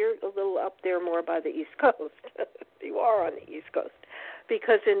a little up there more by the East Coast. You are on the East Coast.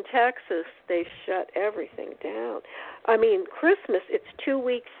 Because in Texas, they shut everything down. I mean, Christmas, it's 2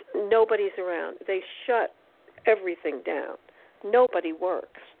 weeks, nobody's around. They shut everything down. Nobody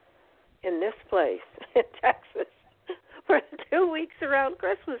works in this place, in Texas. For 2 weeks around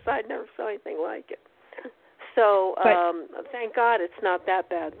Christmas, I never saw anything like it. So thank God it's not that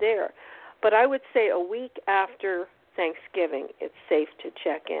bad there. But I would say a week after Thanksgiving, it's safe to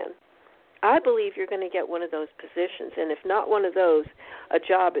check in. I believe you're going to get one of those positions, and if not one of those, a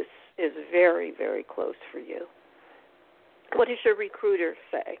job is very, very close for you. What does your recruiter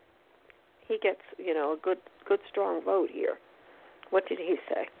say? He gets, a good strong vote here. What did he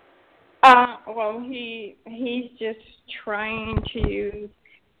say? Well, he's just trying to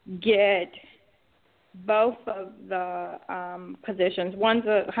get both of the positions. One's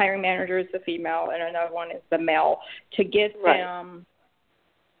a hiring manager is the female, and another one is the male, to get them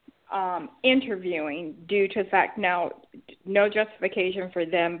interviewing due to the fact now, no justification for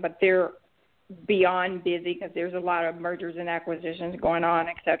them, but they're beyond busy because there's a lot of mergers and acquisitions going on,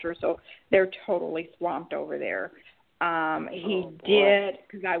 et cetera, so they're totally swamped over there. He did,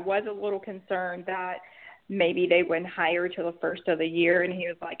 because I was a little concerned that maybe they wouldn't hire till the first of the year, and he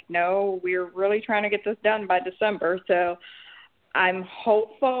was like, no, we're really trying to get this done by December. So I'm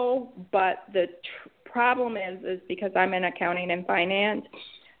hopeful, but the problem is because I'm in accounting and finance,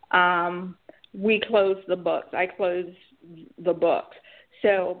 we close the books. I close the books.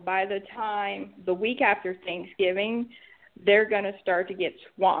 So by the time, the week after Thanksgiving, they're going to start to get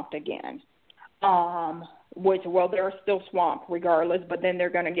swamped again. They're still swamped regardless, but then they're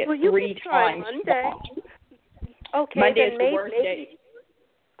going to get 3 times Monday. swamped. Okay, Monday then is the worst day.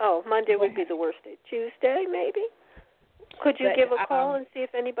 Oh, Monday would be the worst day. Tuesday, maybe? Could you give a call and see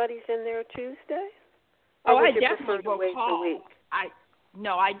if anybody's in there Tuesday? Or I definitely will call.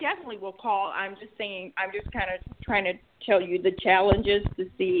 I definitely will call. I'm just saying, I'm just kind of trying to tell you the challenges to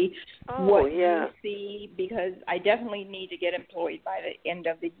see what you see, because I definitely need to get employed by the end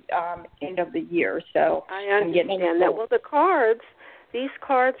of the year. So I understand that. Well, these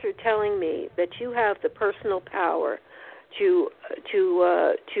cards are telling me that you have the personal power to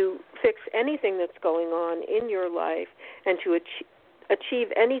fix anything that's going on in your life and to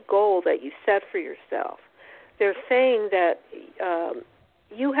achieve any goal that you set for yourself. They're saying that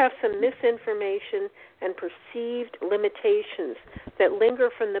you have some misinformation and perceived limitations that linger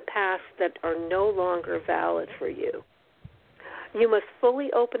from the past that are no longer valid for you. You must fully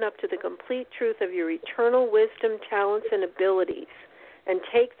open up to the complete truth of your eternal wisdom, talents, and abilities, and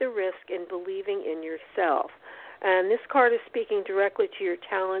take the risk in believing in yourself. And this card is speaking directly to your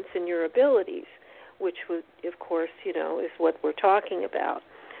talents and your abilities, which, would, of course, is what we're talking about.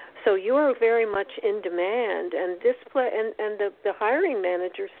 So you are very much in demand, and the hiring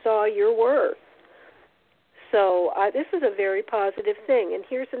manager saw your worth. So this is a very positive thing. And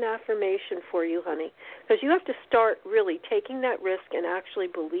here's an affirmation for you, honey, because you have to start really taking that risk and actually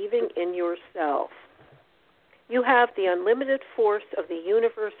believing in yourself. You have the unlimited force of the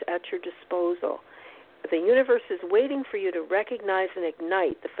universe at your disposal. The universe is waiting for you to recognize and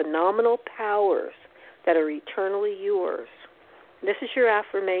ignite the phenomenal powers that are eternally yours. This is your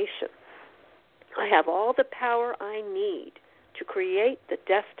affirmation. I have all the power I need to create the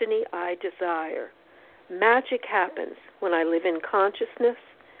destiny I desire. Magic happens when I live in consciousness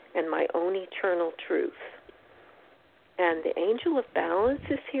and my own eternal truth. And the angel of balance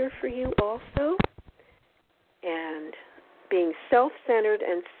is here for you also. And being self-centered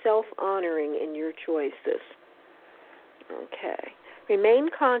and self-honoring in your choices. Okay. Remain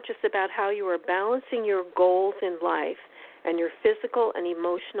conscious about how you are balancing your goals in life and your physical and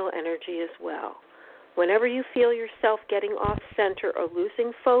emotional energy as well. Whenever you feel yourself getting off center or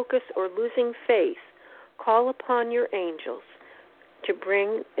losing focus or losing faith, call upon your angels to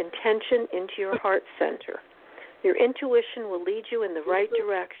bring intention into your heart center. Your intuition will lead you in the right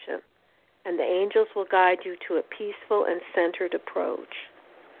direction, and the angels will guide you to a peaceful and centered approach.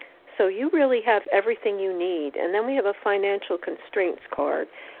 So you really have everything you need. And then we have a financial constraints card,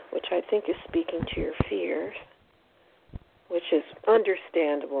 which I think is speaking to your fears, which is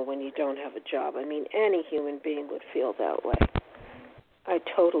understandable when you don't have a job. I mean, any human being would feel that way. I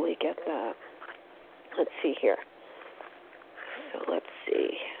totally get that. Let's see here. So let's see.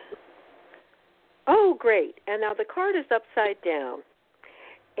 Oh, great. And now the card is upside down.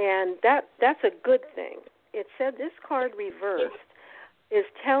 And that's a good thing. It said this card reversed is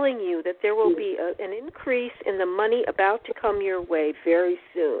telling you that there will be an increase in the money about to come your way very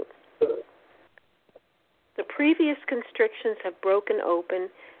soon. The previous constrictions have broken open,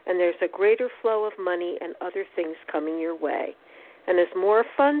 and there's a greater flow of money and other things coming your way. And as more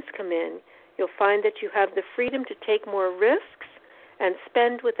funds come in, you'll find that you have the freedom to take more risks and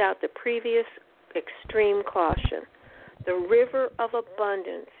spend without the previous extreme caution. The river of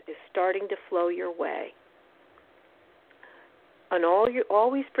abundance is starting to flow your way. And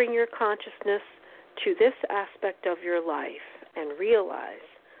always bring your consciousness to this aspect of your life and realize,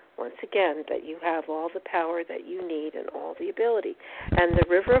 once again, that you have all the power that you need and all the ability. And the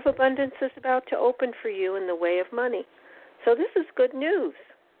river of abundance is about to open for you in the way of money. So this is good news.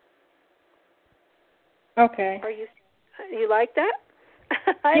 Okay. You like that?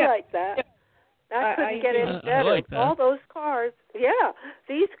 I like that. Yeah. That couldn't get any better. I like that. All those cards,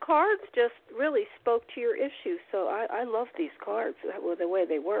 these cards just really spoke to your issues. So I love these cards, the way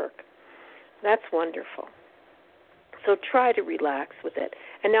they work. That's wonderful. So try to relax with it.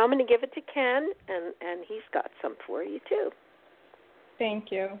 And now I'm going to give it to Ken, and he's got some for you, too.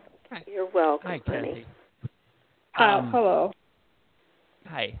 Thank you. You're welcome, Hi, honey. Kathy. Hello.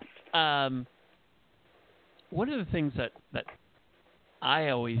 Hi. One of the things that I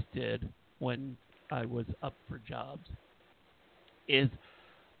always did when I was up for jobs is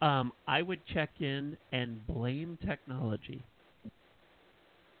I would check in and blame technology.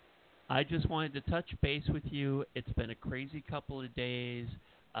 I just wanted to touch base with you. It's been a crazy couple of days.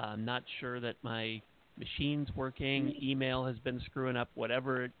 I'm not sure that my machine's working. Email has been screwing up,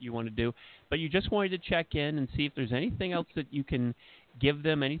 whatever you want to do. But you just wanted to check in and see if there's anything else that you can give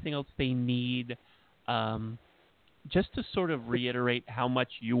them, anything else they need, just to sort of reiterate how much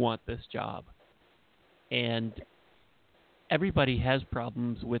you want this job. And everybody has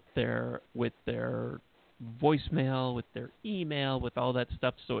problems with their voicemail, with their email, with all that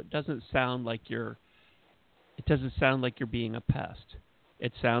stuff. So it doesn't sound like you're being a pest.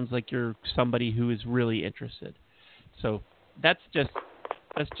 It sounds like you're somebody who is really interested. So that's just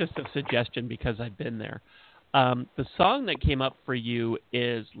a suggestion because I've been there. The song that came up for you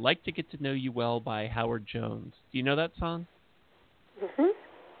is "Like to Get to Know You Well" by Howard Jones. Do you know that song?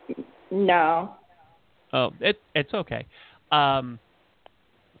 Mm-hmm. No. Oh, it's okay. The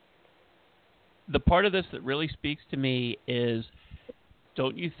part of this that really speaks to me is,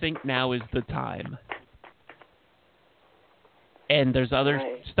 don't you think now is the time? And there's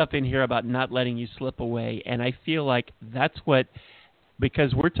other stuff in here about not letting you slip away. And I feel like that's what,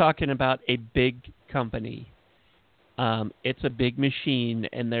 because we're talking about a big company, It's a big machine,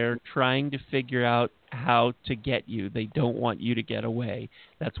 and they're trying to figure out how to get you. They don't want you to get away.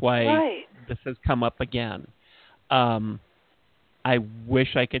 That's why this has come up again. I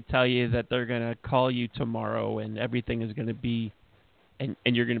wish I could tell you that they're going to call you tomorrow and everything is going to be, and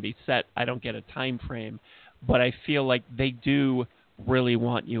you're going to be set. I don't get a time frame, but I feel like they do really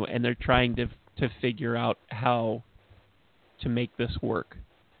want you, and they're trying to figure out how to make this work.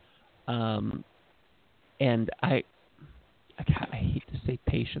 And I hate to say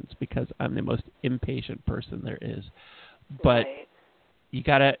patience because I'm the most impatient person there is, but you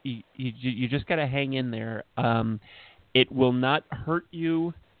just gotta hang in there. It will not hurt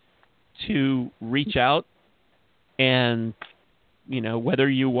you to reach out, and whether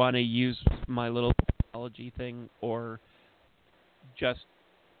you want to use my little technology thing or just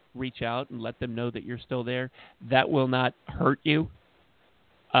reach out and let them know that you're still there, that will not hurt you.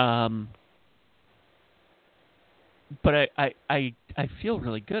 But I feel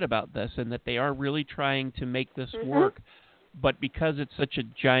really good about this, and that they are really trying to make this work. But because it's such a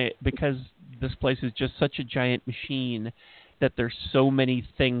giant, because this place is just such a giant machine, that there's so many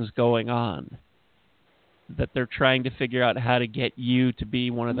things going on, that they're trying to figure out how to get you to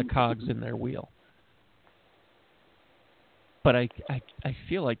be one of the cogs in their wheel. But I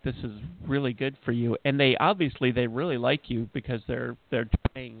feel like this is really good for you, and they really like you because they're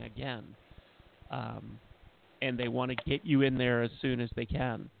trying again. And they want to get you in there as soon as they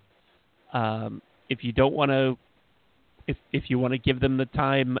can. If you don't want to, if you want to give them the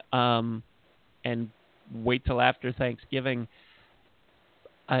time and wait till after Thanksgiving,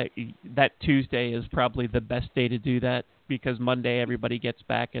 that Tuesday is probably the best day to do that, because Monday everybody gets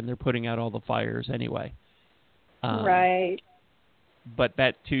back and they're putting out all the fires anyway. Right. But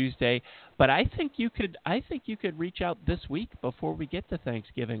that Tuesday, but I think you could reach out this week before we get to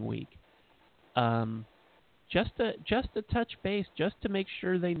Thanksgiving week. Just to touch base, just to make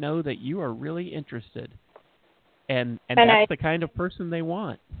sure they know that you are really interested, and that's the kind of person they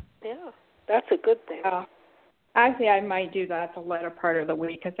want. Yeah, that's a good thing. Actually, I might do that the latter part of the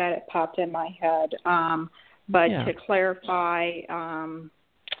week because that it popped in my head. But to clarify,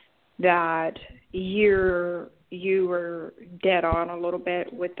 that you were dead on a little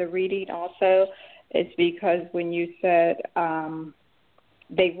bit with the reading. Also, it's because when you said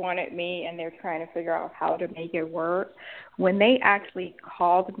they wanted me and they're trying to figure out how to make it work. When they actually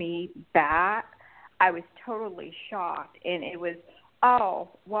called me back, I was totally shocked. And it was,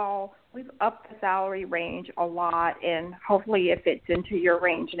 we've upped the salary range a lot, and hopefully it fits into your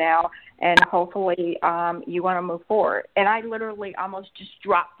range now, and hopefully you want to move forward. And I literally almost just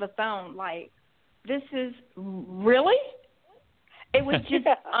dropped the phone, like, this is really? It was just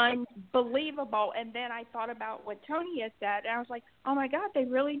unbelievable. And then I thought about what Tony had said, and I was like, oh, my God, they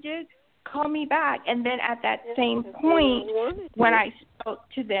really did call me back. And then at that same point, when I spoke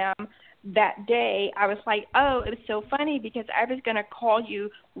to them that day, I was like, oh, it was so funny because I was going to call you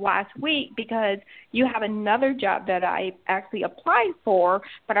last week because you have another job that I actually applied for,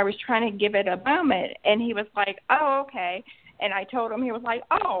 but I was trying to give it a moment. And he was like, oh, okay. And I told him, he was like,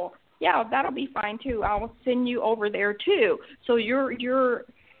 oh, yeah, that'll be fine too. I'll send you over there too. So you're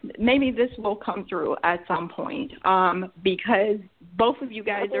maybe this will come through at some point, because both of you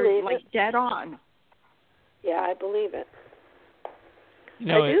guys are like dead on. Yeah, I believe it.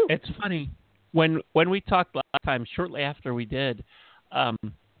 It's funny when we talked last time, shortly after we did, and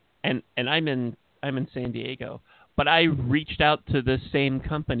I'm in San Diego, but I reached out to this same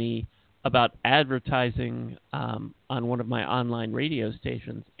company about advertising on one of my online radio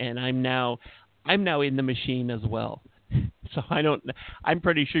stations, and I'm now in the machine as well. So I'm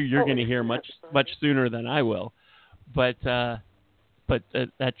pretty sure you're going to hear much sooner than I will, but that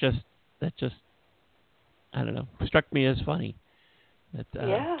just I don't know, struck me as funny.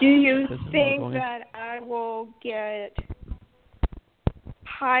 That, Do you think that I will get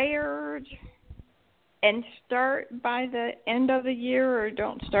hired and start by the end of the year, or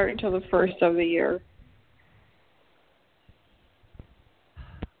don't start until the first of the year?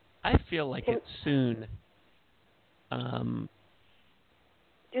 I feel like it's soon.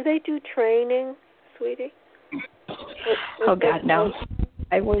 Do they do training, sweetie? Oh God, no.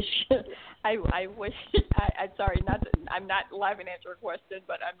 I wish. I wish. I'm sorry. I'm not laughing at your question,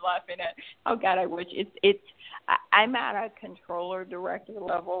 but I'm laughing at. Oh God, I wish it's. I'm at a controller director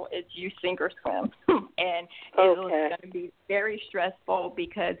level. It's you sink or swim, and it's going to be very stressful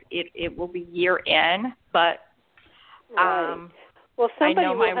because it will be year end. But well, somebody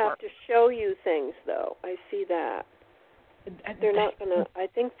will have to show you things, though. I see that. They're not going to. I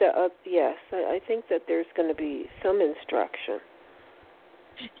think that yes. I think that there's going to be some instruction.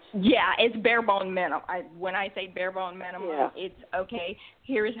 Yeah, it's bare bone minimum. When I say bare bone minimum, it's okay.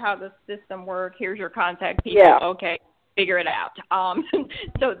 Here's how the system works. Here's your contact people. Yeah. Okay, figure it out.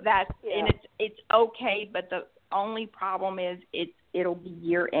 So that's and it's okay, but the only problem is it'll be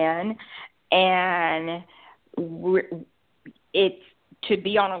year end, and it's to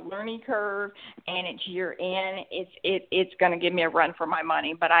be on a learning curve, and it's year end. It's going to give me a run for my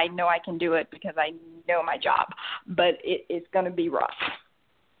money, but I know I can do it because I know my job. But it's going to be rough.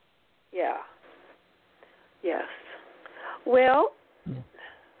 Yeah. Yes. Well,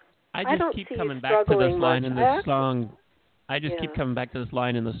 I just keep coming back to this line in this song. I just keep coming back to this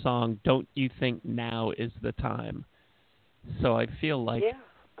line in the song. Don't you think now is the time? So I feel like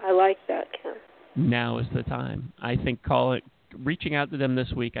I like that, Ken. Now is the time. I think reaching out to them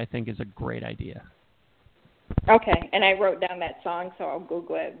this week, I think, is a great idea. Okay, and I wrote down that song, so I'll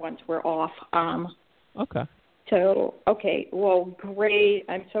Google it once we're off. Okay. So, okay, well, great.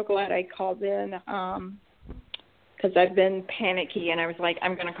 I'm so glad I called in because I've been panicky, and I was like,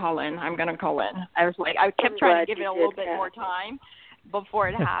 I'm going to call in. I was like, I kept trying to give it a little bit more time before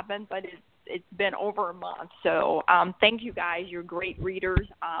it happened, but it's been over a month. So thank you guys. You're great readers,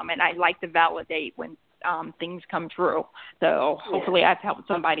 and I like to validate when things come true. So hopefully I've helped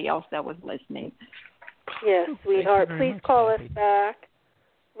somebody else that was listening. Yes, sweetheart. Please call us back.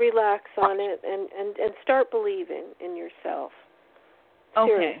 Relax on it and start believing in yourself.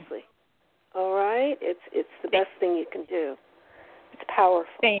 Seriously. All right? It's the best thing you can do. It's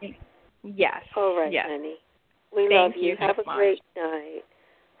powerful. Yes. All right, honey. We love you. Have a great night.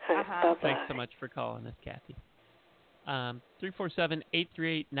 Bye-bye. Thanks so much for calling us, Kathy.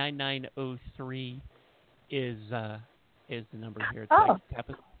 347-838-9903 is the number here.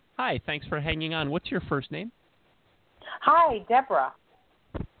 Hi, thanks for hanging on. What's your first name? Hi, Deborah.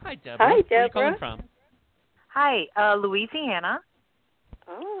 Hi, Deborah. Where are you calling from? Hi, Louisiana.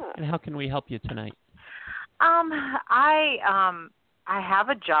 And how can we help you tonight? I have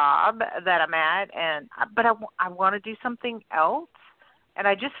a job that I'm at, but I want to do something else, and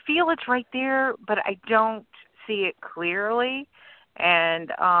I just feel it's right there, but I don't see it clearly.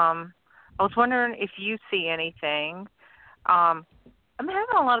 And I was wondering if you see anything. I'm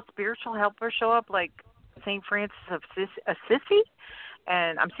having a lot of spiritual helpers show up, like St. Francis of Assisi.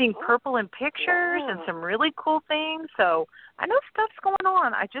 And I'm seeing purple in pictures and some really cool things. So I know stuff's going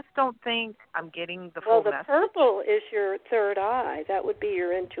on. I just don't think I'm getting the full message. Well, the purple is your third eye. That would be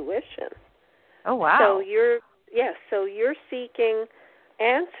your intuition. Oh, wow. So you're seeking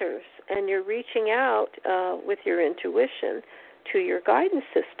answers, and you're reaching out with your intuition to your guidance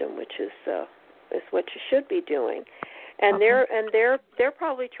system, which is what you should be doing. And they're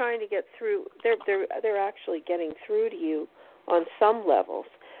probably trying to get through. They're actually getting through to you on some levels,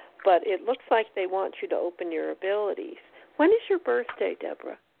 but it looks like they want you to open your abilities. When is your birthday,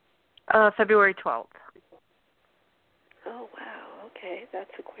 Deborah? February 12th. Oh, wow. Okay,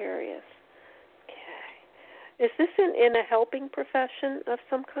 that's Aquarius. Okay. Is this in a helping profession of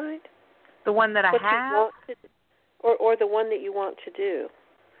some kind? The one that I have? Or the one that you want to do?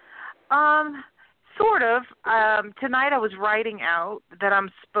 Sort of. Tonight I was writing out that I'm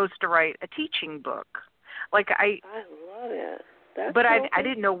supposed to write a teaching book. I love it. But I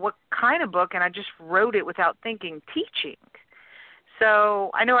didn't know what kind of book, and I just wrote it without thinking teaching.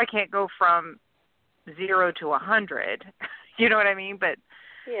 So I know I can't go from 0 to 100. You know what I mean? But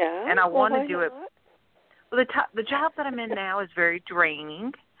and I want to do it. Well, the job that I'm in now is very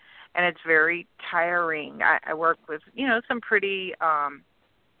draining, and it's very tiring. I work with some pretty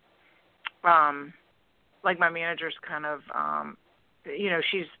like my manager's kind of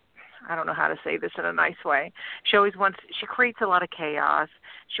she's. I don't know how to say this in a nice way. She creates a lot of chaos.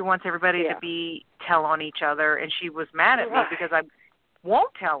 She wants everybody to tell on each other, and she was mad at me because I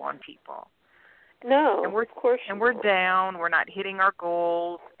won't tell on people. No, of course. And we're down. We're not hitting our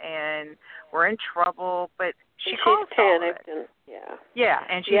goals, and we're in trouble. But she's panicked, and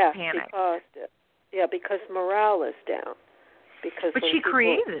and she's panicked. Because morale is down. But she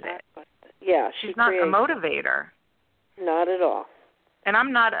created it. Yeah, she's not a motivator. Not at all. And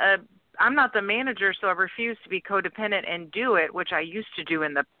I'm not the manager, so I refuse to be codependent and do it, which I used to do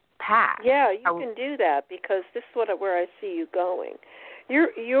in the past. Yeah, you can do that because this is where I see you going.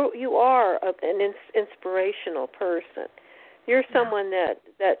 You are an inspirational person. You're someone that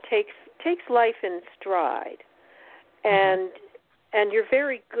takes life in stride, and you're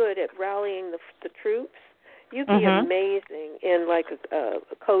very good at rallying the troops. You'd be amazing in a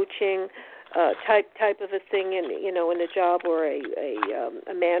coaching type of a thing in a job or a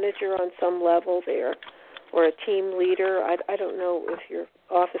manager on some level there, or a team leader. I don't know if your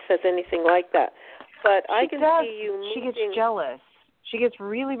office has anything like that, but I can see you moving. She gets jealous She gets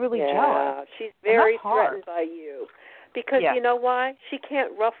really, really jealous. Yeah, she's very threatened by you. Because you know why? She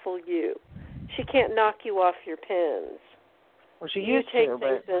can't ruffle you. She can't knock you off your pins. Well, she used to,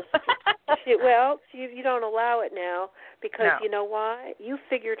 but... you don't allow it now because you know why? You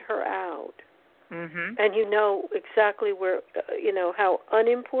figured her out. Mm-hmm. And you know exactly where, how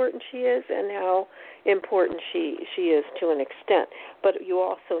unimportant she is and how important she is to an extent. But you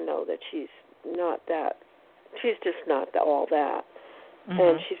also know that she's just not all that. Mm-hmm.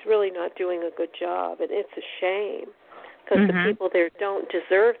 And she's really not doing a good job. And it's a shame because the people there don't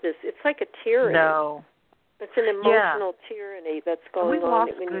deserve this. It's like a tyranny. No. It's an emotional tyranny that's going on. We've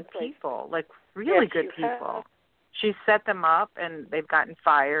lost good people, like really good people. Have. She set them up, and they've gotten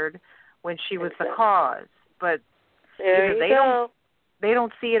fired when she was the cause. But they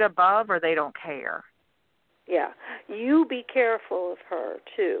don't see it above, or they don't care. Yeah, you be careful of her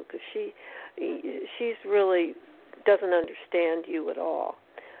too, because she's really doesn't understand you at all.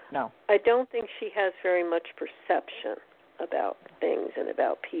 No, I don't think she has very much perception about things and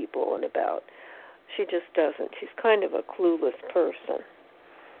about people and about. She just doesn't. She's kind of a clueless person.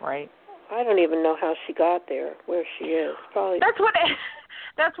 Right. I don't even know how she got there, where she is. Probably.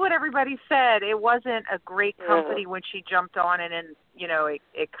 That's what everybody said. It wasn't a great company when she jumped on, and then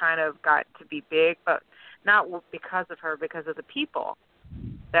it kind of got to be big, but not because of her, because of the people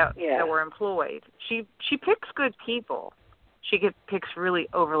that were employed. She picks good people. She picks really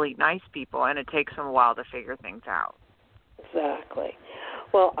overly nice people, and it takes them a while to figure things out. Exactly.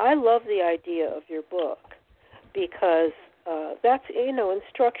 Well, I love the idea of your book because that's,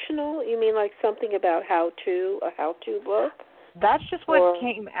 instructional. You mean like something about a how-to book? That's just what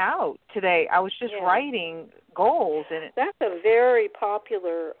came out today. I was just writing goals. That's a very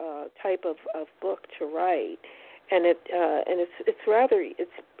popular type of book to write, and it's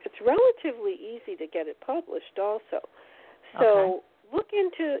relatively easy to get it published also. So look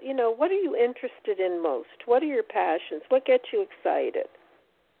into, what are you interested in most? What are your passions? What gets you excited?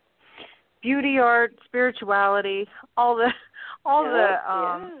 Beauty, art, spirituality, the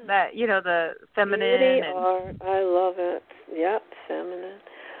feminine. Beauty, art, I love it. Yep, feminine.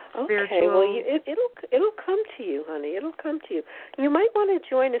 Okay, spiritual. Well, it'll come to you, honey. It'll come to you. You might want to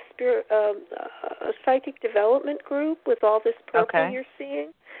join a psychic development group with all this purple you're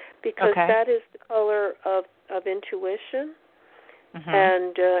seeing, because that is the color of intuition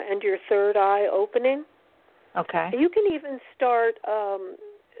and your third eye opening. Okay. You can even start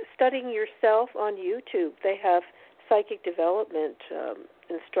studying yourself on YouTube. They have psychic development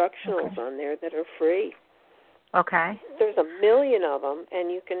instructionals on there that are free. Okay. There's a million of them, and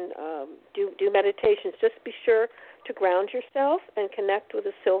you can do meditations. Just be sure to ground yourself and connect with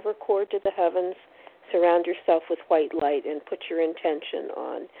a silver cord to the heavens. Surround yourself with white light and put your intention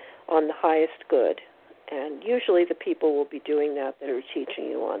on the highest good. And usually the people will be doing that are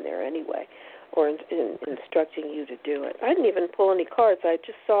teaching you on there anyway, or instructing you to do it. I didn't even pull any cards. I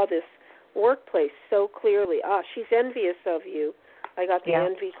just saw this workplace so clearly. She's envious of you. I got the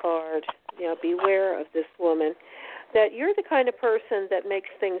envy card. Beware of this woman. That you're the kind of person that makes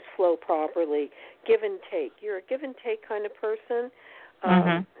things flow properly. Give and take. You're a give and take kind of person.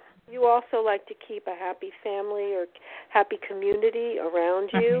 You also like to keep a happy family or happy community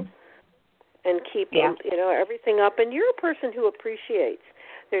around you, and keep everything up. And you're a person who appreciates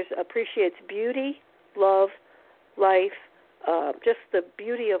beauty, love, life, just the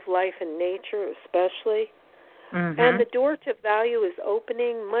beauty of life and nature especially. And the door to value is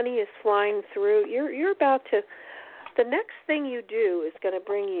opening. Money is flying through. You're about to. The next thing you do is going to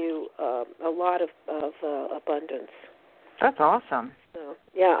bring you a lot of abundance. That's awesome. So,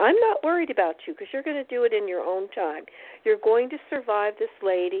 I'm not worried about you because you're going to do it in your own time. You're going to survive this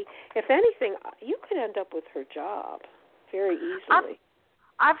lady. If anything, you could end up with her job very easily.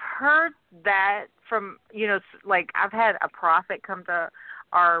 I've heard that from, like I've had a prophet come to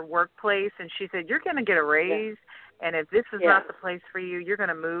our workplace, and she said, you're going to get a raise, and if this is not the place for you, you're going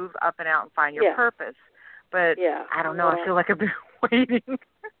to move up and out and find your purpose. But I don't know. I feel like I've been waiting.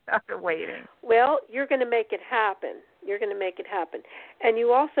 I've been waiting. Well, you're going to make it happen. You're going to make it happen. And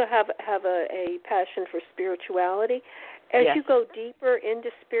you also have a passion for spirituality. As you go deeper into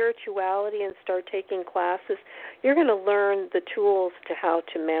spirituality and start taking classes, you're going to learn the tools to how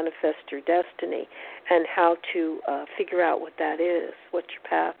to manifest your destiny and how to figure out what that is, what your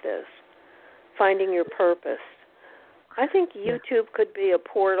path is, finding your purpose. I think YouTube could be a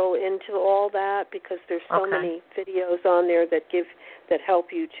portal into all that because there's so many videos on there that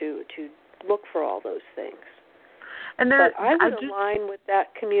help you to look for all those things. But I would align with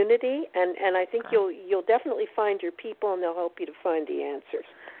that community, and I think you'll definitely find your people, and they'll help you to find the answers.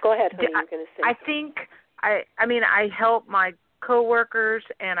 Go ahead, honey. You're going to say. I think I help my coworkers,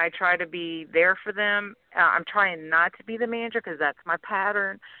 and I try to be there for them. I'm trying not to be the manager because that's my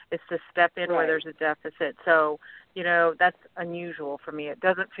pattern, is to step in where there's a deficit. So, that's unusual for me. It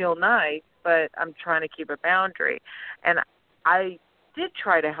doesn't feel nice, but I'm trying to keep a boundary. And I did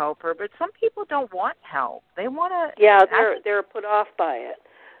try to help her, but some people don't want help. They want to. Yeah, they're put off by it.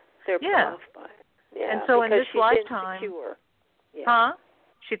 They're put off by it. Yeah, and so in this she's lifetime, insecure. Yeah. Huh?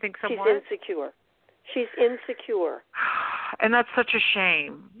 She thinks she's insecure. She's insecure. And that's such a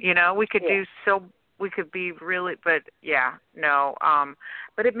shame. We could be really, but no.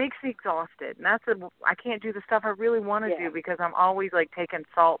 But it makes me exhausted, and I can't do the stuff I really want to do because I'm always like taking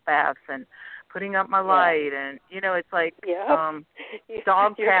salt baths and putting up my light, and it's like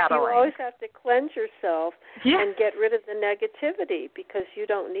dog paddling. You always have to cleanse yourself and get rid of the negativity because you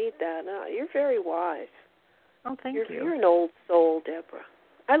don't need that. No, you're very wise. Oh, thank you. You're an old soul, Deborah.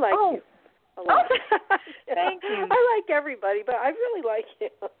 I like you. A lot. Thank you. I like everybody, but I really like you.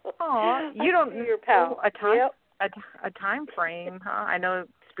 Oh, you don't your pal. A time frame, huh? I know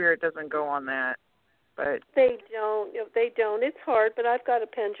Spirit doesn't go on that, but they don't. They don't. It's hard, but I've got a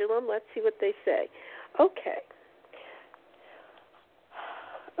pendulum. Let's see what they say. Okay.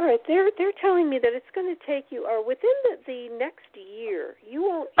 All right. They're telling me that it's going to take you, or within the next year, you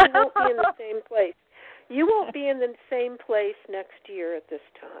won't be in the same place. You won't be in the same place next year at this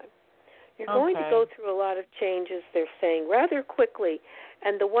time. You're going to go through a lot of changes, they're saying, rather quickly.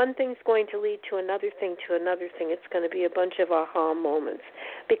 And the one thing's going to lead to another thing, to another thing. It's going to be a bunch of aha moments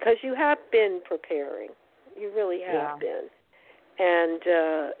because you have been preparing. You really have been. And,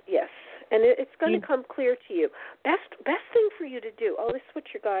 yes, and it's going to come clear to you. Best thing for you to do, this is what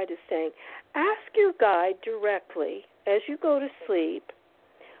your guide is saying. Ask your guide directly as you go to sleep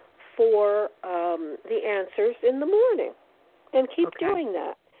for the answers in the morning. And keep doing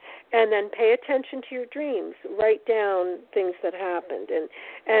that. And then pay attention to your dreams. Write down things that happened.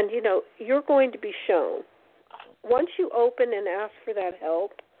 And you're going to be shown. Once you open and ask for that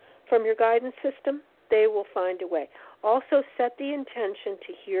help from your guidance system, they will find a way. Also set the intention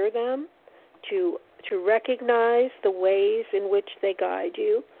to hear them, to recognize the ways in which they guide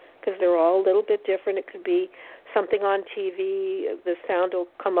you, because they're all a little bit different. It could be something on TV, the sound will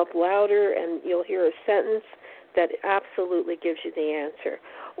come up louder, and you'll hear a sentence that absolutely gives you the answer.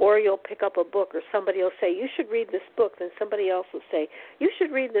 Or you'll pick up a book, or somebody will say, you should read this book. Then somebody else will say, you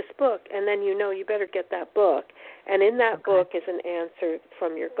should read this book. And then you better get that book. And in that book is an answer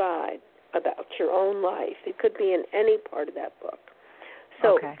from your guide about your own life. It could be in any part of that book.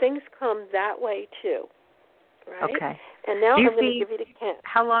 So things come that way, too. Right? Okay. And now I'm going to give you the hint.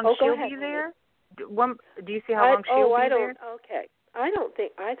 How long she'll be there? Do you see how long she'll be there? Okay.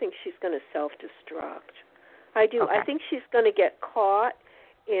 I think she's going to self-destruct. I do. Okay. I think she's going to get caught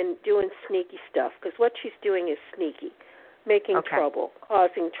in doing sneaky stuff because what she's doing is sneaky, making trouble,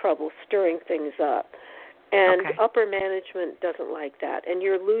 causing trouble, stirring things up. And upper management doesn't like that. And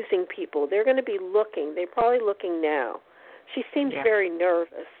you're losing people. They're going to be looking. They're probably looking now. She seems very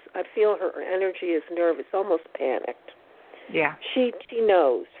nervous. I feel her energy is nervous, almost panicked. Yeah. She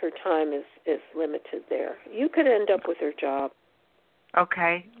knows her time is limited there. You could end up with her job.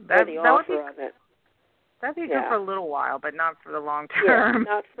 Okay. That would be, of it. That'd be good for a little while, but not for the long term.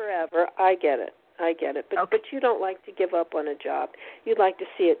 Yeah, not forever. I get it. But you don't like to give up on a job. You'd like to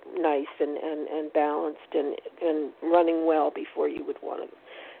see it nice and balanced and running well before you would want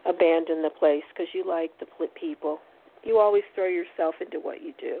to abandon the place because you like the people. You always throw yourself into what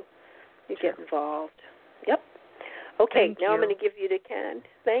you do. You get involved. Yep. Okay, now I'm going to give you to Ken.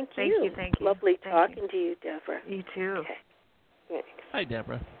 Thank you. Thank you. Lovely talking to you, Deborah. You too. Okay. Thanks. Hi,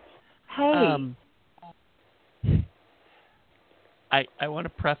 Deborah. Hey. I want to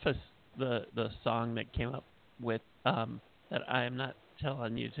preface the song that came up with that I am not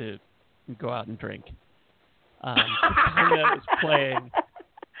telling you to go out and drink. The song that was playing.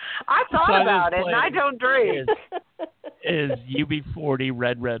 I thought about it, and I don't drink. Is UB40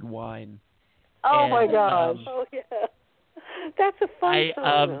 Red Wine. Oh, my gosh. Oh, yeah. That's a fun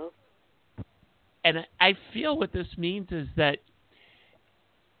song, though. And I feel what this means is that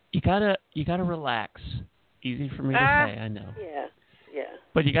you gotta relax. Easy for me to say, I know. Yeah.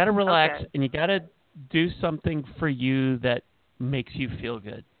 But you gotta relax, and you gotta do something for you that makes you feel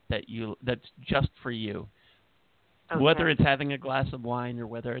good. That's just for you. Okay. Whether it's having a glass of wine, or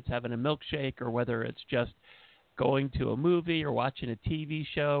whether it's having a milkshake, or whether it's just going to a movie or watching a TV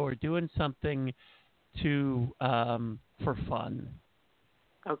show or doing something for fun.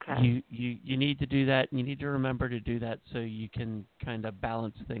 Okay. You need to do that, and you need to remember to do that so you can kind of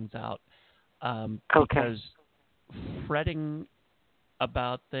balance things out. Because fretting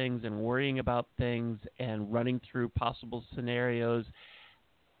about things and worrying about things and running through possible scenarios.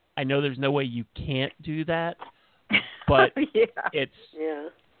 I know there's no way you can't do that, but it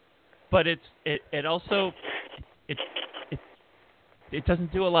also it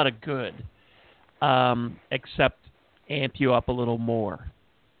doesn't do a lot of good, except amp you up a little more.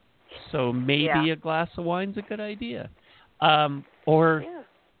 So maybe a glass of wine's a good idea, or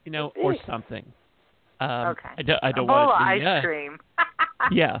something. Okay. I don't a bowl want of it to be, ice cream.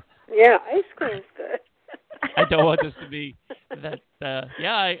 Yeah, ice cream's good. I don't want this to be that.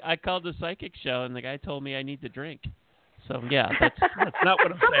 I called the psychic show and the guy told me I need to drink. So that's not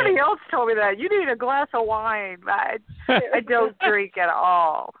what I'm saying. Somebody else told me that. You need a glass of wine. I don't drink at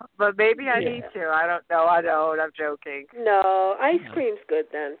all, but maybe I need to. I don't know. I don't. I'm joking. No, ice cream's good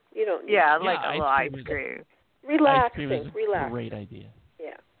then. You don't. Need like a little ice cream. Relaxing. Ice cream is a great idea.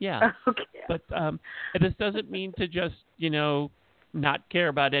 Yeah. Okay. But this doesn't mean to just not care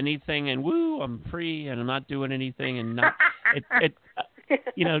about anything and I'm free and I'm not doing anything and not.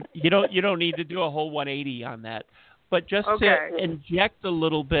 You don't need to do a whole 180 on that. But just to inject a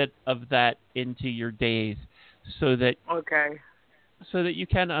little bit of that into your days, so that you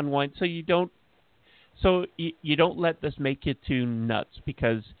can unwind, so you don't let this make you too nuts,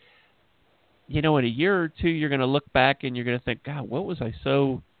 because in a year or two you're going to look back and you're going to think, God, what was I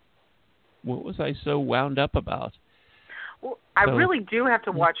so wound up about? Well, I really do have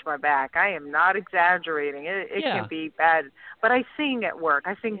to watch my back. I am not exaggerating. It can be bad. But I sing at work.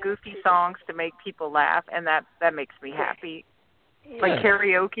 I sing goofy songs to make people laugh, and that makes me happy. Yeah. Like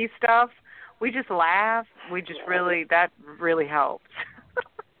karaoke stuff. We just laugh. That really helps.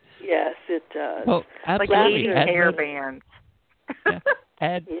 Yes, it does. Well, absolutely. Like 80 hair bands.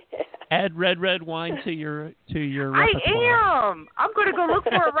 Add red wine to your repertoire. I am. I'm going to go look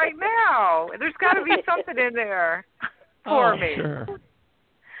for it right now. There's got to be something in there. For me. Sure.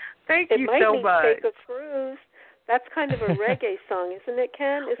 Thank you so much. Take a cruise. That's kind of a reggae song, isn't it,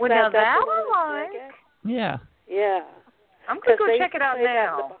 Ken? That one. Yeah. Yeah. I'm going to go check it out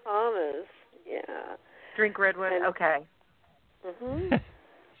now. The Bahamas. Yeah. Drink redwood. Okay. Mhm.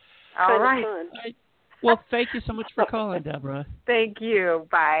 All right. Well, thank you so much for calling, Deborah. Thank you.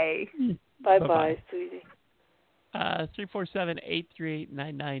 Bye. Bye, sweetie.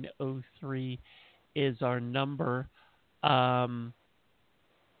 347-838-9903 is our number.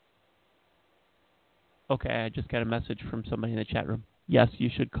 Okay, I just got a message from somebody in the chat room. Yes, you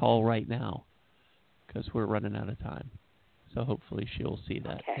should call right now because we're running out of time. So hopefully she'll see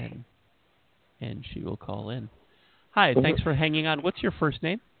that and she will call in. Hi, thanks for hanging on. What's your first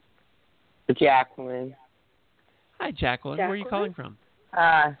name? Jacqueline. Hi, Jacqueline. Where are you calling from?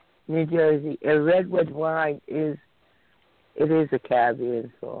 New Jersey. A redwood wine is a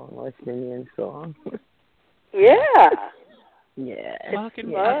Caribbean song, West Indian song. Yeah. Yeah. How can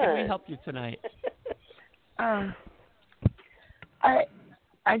we help you tonight? I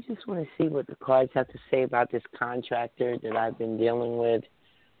just want to see what the cards have to say about this contractor that I've been dealing with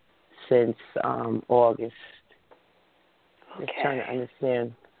since August. Just trying to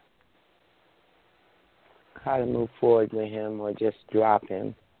understand how to move forward with him or just drop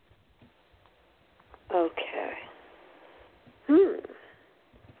him. Okay. Let me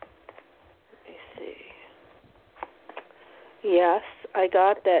see. Yes, I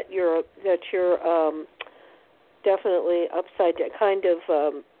got that. You're definitely upside down, kind of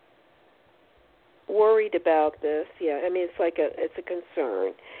worried about this. Yeah, I mean it's a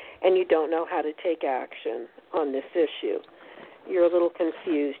concern, and you don't know how to take action on this issue. You're a little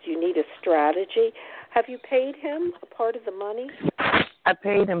confused. You need a strategy. Have you paid him a part of the money? I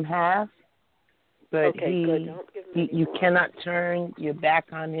paid him half, but good. Don't give him you cannot turn your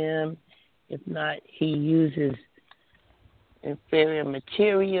back on him. If not, he uses inferior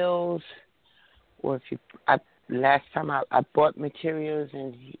materials, or last time I bought materials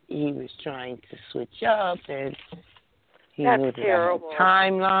and he was trying to switch up, and he That's terrible.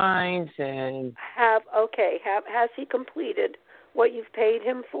 Timelines and has he completed what you've paid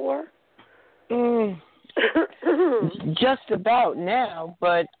him for? Just about now,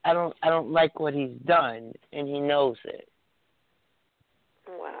 but I don't like what he's done, and he knows it.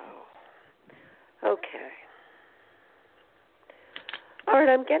 Wow. Okay. All right,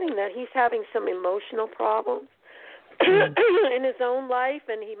 I'm getting that he's having some emotional problems in his own life,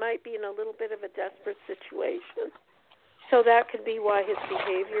 and he might be in a little bit of a desperate situation. So that could be why his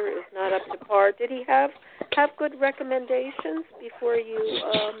behavior is not up to par. Did he have good recommendations before you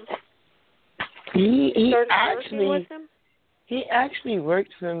started working with him? He actually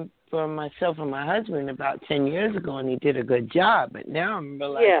worked for myself and my husband about 10 years ago, and he did a good job. But now I'm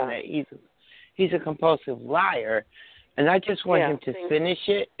realizing that he's a compulsive liar. And I just want him to finish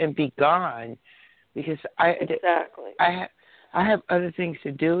it and be gone, because I have other things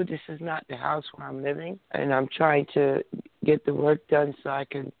to do. This is not the house where I'm living, and I'm trying to get the work done so I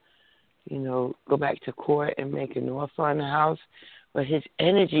can, go back to court and make an offer on the house. But his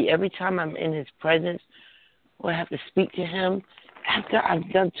energy, every time I'm in his presence or I have to speak to him, after I'm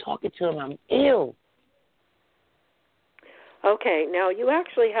done talking to him, I'm ill. Okay, now you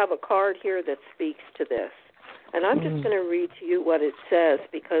actually have a card here that speaks to this. And I'm just going to read to you what it says,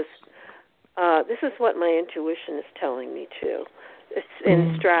 because this is what my intuition is telling me too. It's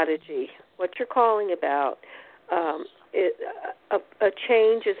in strategy. What you're calling about, a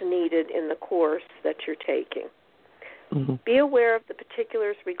change is needed in the course that you're taking. Mm-hmm. Be aware of the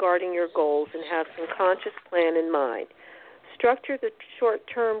particulars regarding your goals and have some conscious plan in mind. Structure the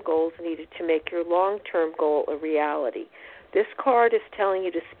short-term goals needed to make your long-term goal a reality. This card is telling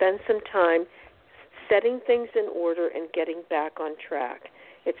you to spend some time setting things in order and getting back on track.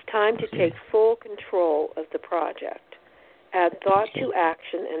 It's time to take full control of the project. Add thought to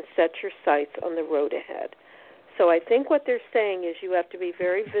action and set your sights on the road ahead. So I think what they're saying is you have to be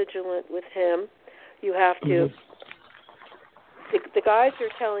very vigilant with him. You have to, the guys are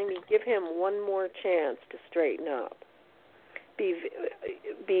telling me, give him one more chance to straighten up. Be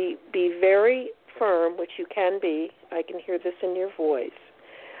very firm, which you can be. I can hear this in your voice.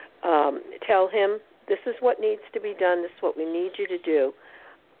 Tell him, this is what needs to be done. This is what we need you to do.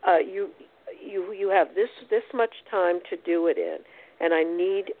 You have this much time to do it in, and I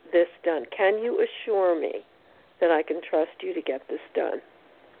need this done. Can you assure me that I can trust you to get this done?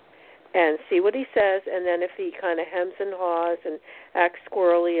 And see what he says, and then if he kind of hems and haws and acts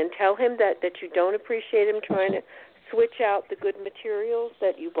squirrely, and tell him that you don't appreciate him trying to switch out the good materials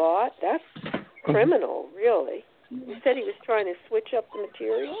that you bought. That's criminal, really. You said he was trying to switch up the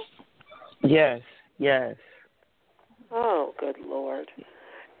materials? Yes. Oh, good Lord.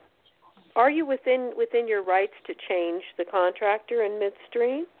 Are you within your rights to change the contractor in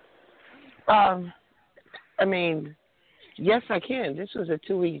midstream? I mean, yes, I can. This was a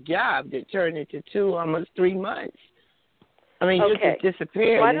 2-week job that turned into almost 3 months. I mean, just to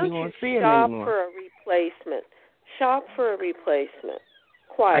disappear. Why and don't you won't you see him shop anymore. for a replacement? Shop for a replacement.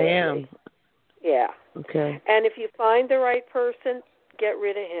 Quietly. I am. Yeah. Okay. And if you find the right person, get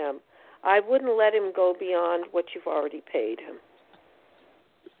rid of him. I wouldn't let him go beyond what you've already paid him,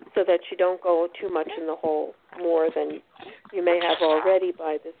 so that you don't go too much in the hole, more than you may have already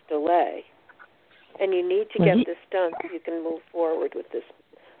by this delay. And you need to get this done so you can move forward with this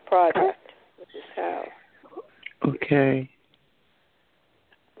project, with this house. Okay.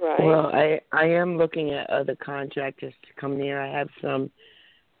 Right. Well, I am looking at other contractors to come there. I have some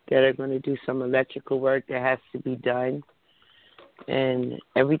that are going to do some electrical work that has to be done. And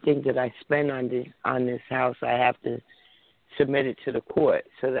everything that I spend on this house, I have to submit it to the court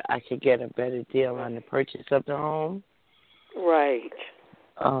so that I could get a better deal on the purchase of the home. Right.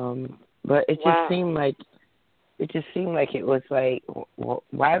 But it just seemed like it was like,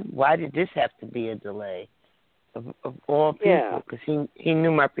 why did this have to be a delay of all people? Because he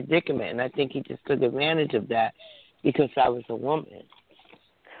knew my predicament, and I think he just took advantage of that because I was a woman.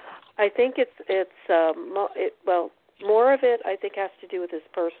 I think more of it, I think, has to do with his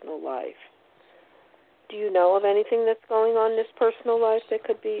personal life. Do you know of anything that's going on in his personal life that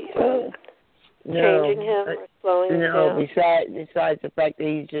could be changing him or slowing him down? No, besides the fact that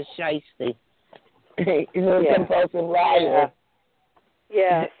he's just shysty. He's a compulsive liar.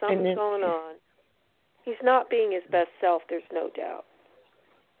 Yeah, something's going on. He's not being his best self, there's no doubt.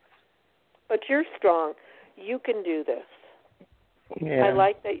 But you're strong. You can do this. Yeah. I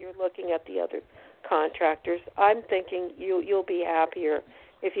like that you're looking at the other contractors. I'm thinking you'll be happier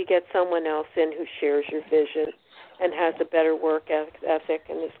if you get someone else in who shares your vision and has a better work ethic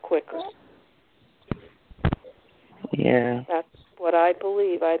and is quicker. Yeah. That's what I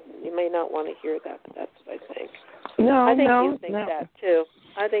believe. You may not want to hear that, but that's what I think. I think you think that too.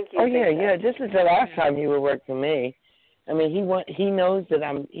 I think you think that. Yeah. This is the last time you would work for me. I mean, he knows that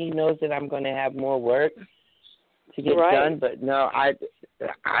I'm going to have more work to get done, but no,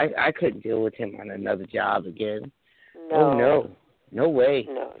 I couldn't deal with him on another job again. No. Oh, no way.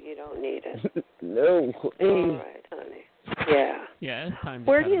 No, you don't need it. No. All right, honey. Yeah. Yeah, it's time.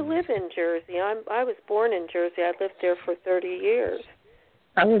 Where do you live in Jersey? I was born in Jersey. I lived there for 30 years.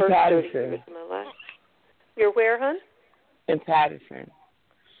 I'm in Patterson. 30 years of my life. You're where, hon? In Patterson.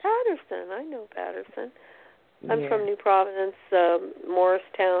 Patterson. I know Patterson. I'm from New Providence,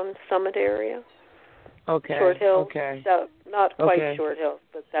 Morristown, Summit area. Okay. Short Hills. Okay. So, not quite Short Hills,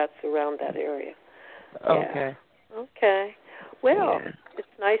 but that's around that area. Okay. Yeah. Okay. Well, it's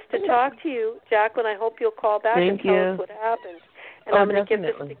Nice to talk to you, Jacqueline. I hope you'll call back and tell us what happens. And I'm going to give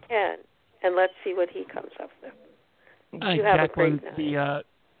this to Ken, and let's see what he comes up with. You have Jacqueline, a great night.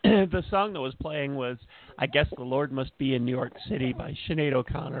 The song that was playing was "I Guess the Lord Must Be in New York City" by Sinead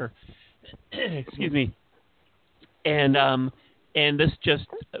O'Connor. Excuse me. And this just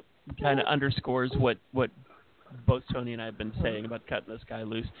kind of underscores what both Tony and I have been saying about cutting this guy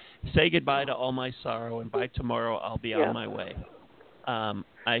loose. Say goodbye to all my sorrow, and by tomorrow I'll be on my way.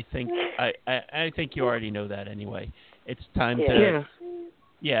 I think you already know that anyway. It's time to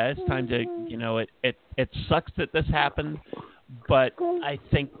it's time to, you know, it sucks that this happened, but I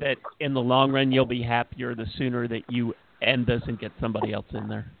think that in the long run you'll be happier the sooner that you end this and get somebody else in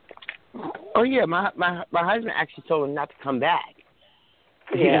there. Oh yeah, my husband actually told him not to come back.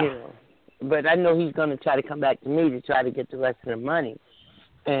 Yeah. You know, but I know he's going to try to come back to me to try to get the rest of the money.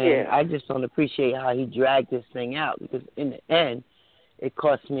 And I just don't appreciate how he dragged this thing out, because in the end, it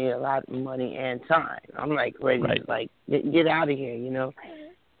cost me a lot of money and time. I'm like ready to get out of here, you know.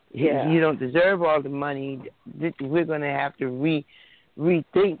 You don't deserve all the money. We're going to have to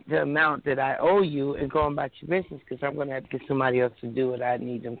rethink the amount that I owe you and go about your business, because I'm going to have to get somebody else to do what I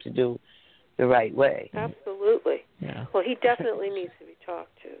need them to do the right way. Absolutely. Yeah. Well, he definitely needs to be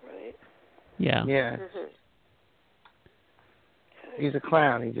talked to, right? Yeah. Yeah. Mm-hmm. He's a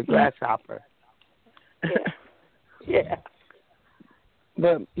clown. He's a grasshopper. Yeah.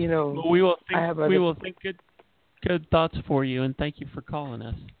 But, you know, well, we will think good thoughts for you, and thank you for calling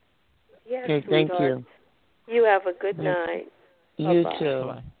us. Yes, okay, thank you. You have a good night. You Bye-bye.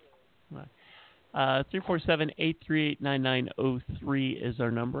 too. Bye. 347-838-9903 is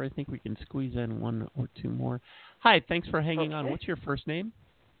our number. I think we can squeeze in one or two more. Hi, thanks for hanging on. What's your first name?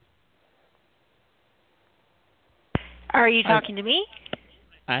 Are you talking to me?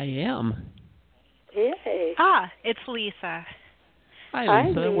 I am. Hey. It's Lisa. Hi,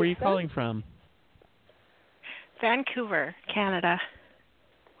 Lisa. Where are you calling from? Vancouver, Canada.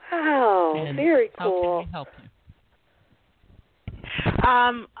 Wow, and very how cool. Can we help you?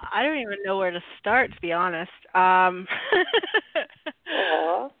 I don't even know where to start, to be honest. I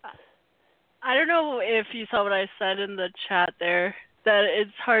don't know if you saw what I said in the chat there, that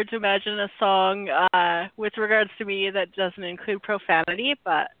it's hard to imagine a song with regards to me that doesn't include profanity,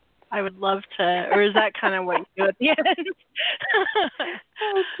 but I would love to, or is that kind of what you do at the end?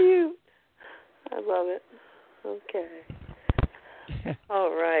 Oh, cute. I love it. Okay.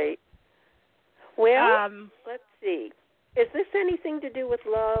 All right. Well, let's see. Is this anything to do with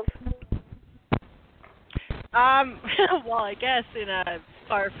love? Well, I guess in a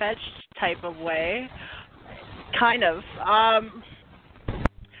far-fetched type of way. Kind of. I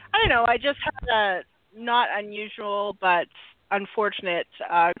don't know. I just had a not unusual but unfortunate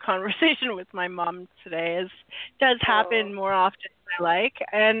conversation with my mom today. It does happen more often than I like.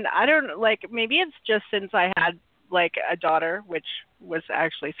 And I don't, maybe it's just since I had, a daughter, which was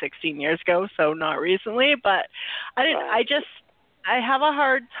actually 16 years ago, so not recently. But I have a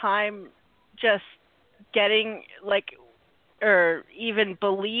hard time just getting, or even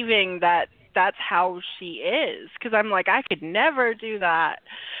believing that that's how she is, because I'm like, I could never do that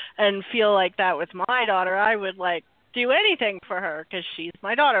and feel like that with my daughter. I would do anything for her because she's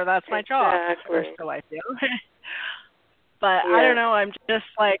my daughter. That's my job, or so I feel. But I don't know. I'm just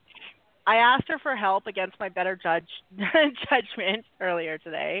I asked her for help against my better judgment earlier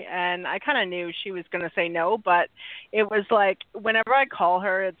today, and I kind of knew she was going to say no, but it was whenever I call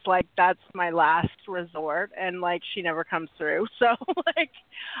her, it's that's my last resort, and she never comes through. So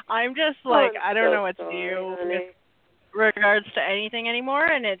I'm just I don't know what to do with regards to anything anymore,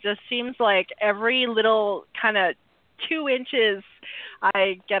 and it just seems like every little kind of 2 inches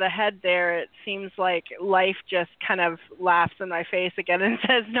I get ahead there, it seems like life just kind of laughs in my face again and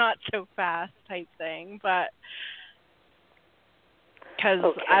says not so fast type thing. But because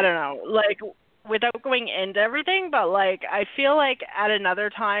I don't know, without going into everything, but I feel at another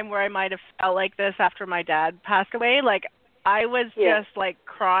time where I might have felt like this after my dad passed away, I was just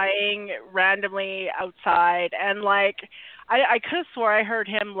crying randomly outside, and I could have swore I heard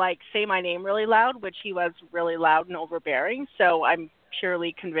him say my name really loud, which he was really loud and overbearing. So I'm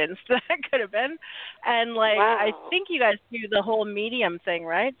purely convinced that could have been. And I think you guys do the whole medium thing,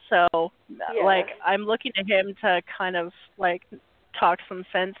 right? So I'm looking to him to kind of talk some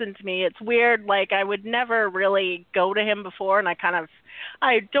sense into me. It's weird. I would never really go to him before, and I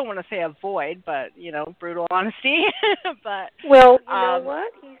don't want to say avoid, but brutal honesty. But well, you know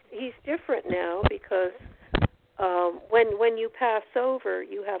what? He's different now because when you pass over,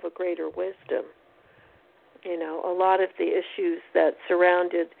 you have a greater wisdom. A lot of the issues that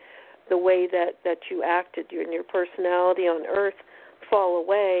surrounded the way that you acted and your personality on Earth fall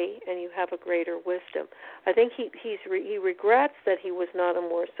away and you have a greater wisdom. I think he regrets that he was not a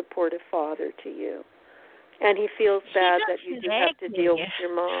more supportive father to you, and he feels bad that you do have to deal with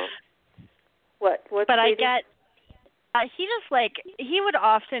your mom. What? But I get. He just he would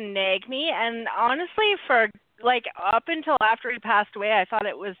often nag me, and honestly, for up until after he passed away, I thought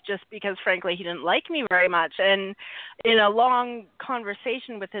it was just because, frankly, he didn't like me very much. And in a long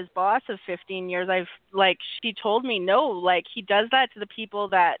conversation with his boss of 15 years, she told me, no, he does that to the people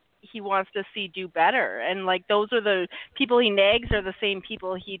that he wants to see do better. And, those are the people he nags are the same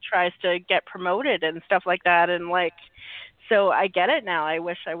people he tries to get promoted and stuff like that. And, so I get it now. I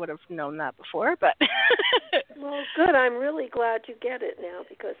wish I would have known that before, but. Well, good. I'm really glad you get it now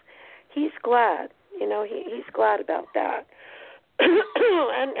because he's glad. He's glad about that.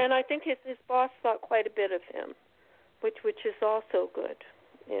 and I think his boss thought quite a bit of him, which is also good,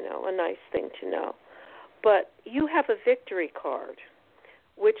 a nice thing to know. But you have a victory card,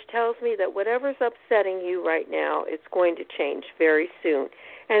 which tells me that whatever's upsetting you right now, it's going to change very soon.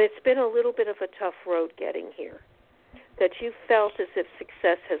 And it's been a little bit of a tough road getting here, that you felt as if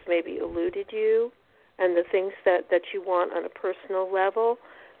success has maybe eluded you, and the things that you want on a personal level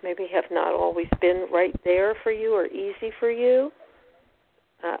maybe have not always been right there for you or easy for you.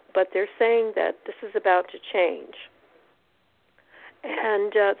 But they're saying that this is about to change.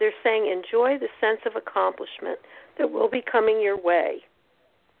 And they're saying enjoy the sense of accomplishment that will be coming your way.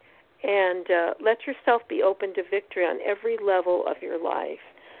 And let yourself be open to victory on every level of your life,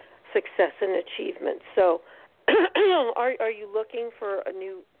 success and achievement. So are you looking for a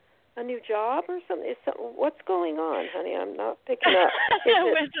new job or something? What's going on, honey? I'm not picking up.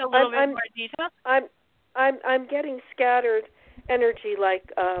 With a little bit more detail. I'm getting scattered energy,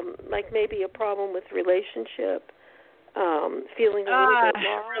 like maybe a problem with relationship, feeling a little bit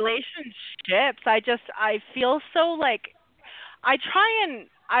lost. Relationships. I feel so I try and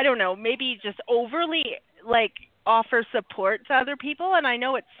I don't know, maybe just overly offer support to other people, and I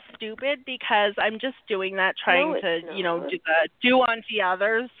know it's stupid because I'm just doing that trying to do the do unto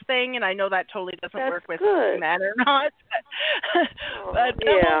others thing, and I know that totally doesn't work with men or not, but that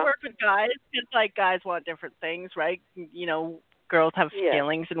won't work with guys because guys want different things, right? Girls have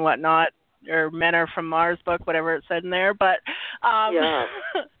feelings and whatnot, or men are from Mars book, whatever it said in there, but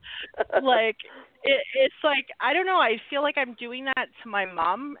it's I don't know, I feel like I'm doing that to my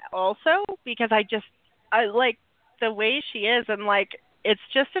mom also because I like the way she is, and it's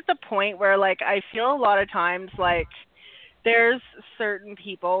just at the point where I feel a lot of times there's certain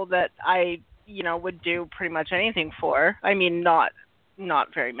people that I would do pretty much anything for. I mean, not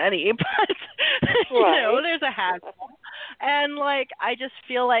very many, but there's a handful, and I just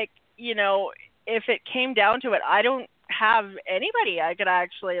feel if it came down to it, I don't have anybody I could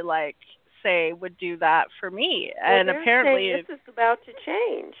actually say would do that for me. Well, and apparently this is about to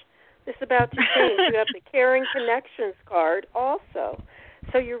change. This is about to change. You have the Caring Connections card also.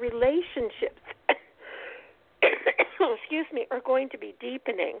 So your relationships, are going to be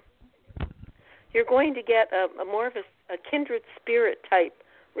deepening. You're going to get a more of a kindred spirit type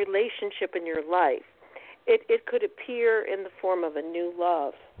relationship in your life. It could appear in the form of a new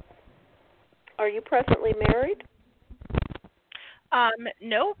love. Are you presently married?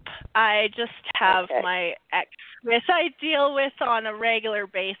 Nope. I just have my ex, which I deal with on a regular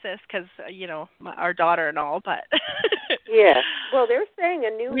basis because, our daughter and all, but... Yeah. Well, they're saying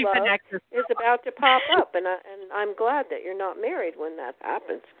a new love is about to pop up, and I'm glad that you're not married when that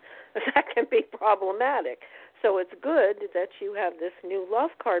happens. That can be problematic. So it's good that you have this new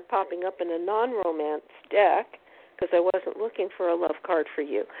love card popping up in a non-romance deck, because I wasn't looking for a love card for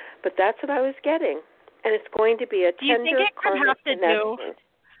you. But that's what I was getting. And it's going to be a tender karmic connection.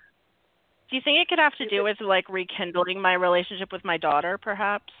 Do you think it could have to do with rekindling my relationship with my daughter,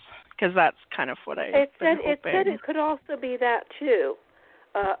 perhaps? Because that's kind of what It said it could also be that too.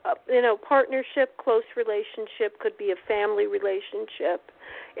 Partnership, close relationship, could be a family relationship.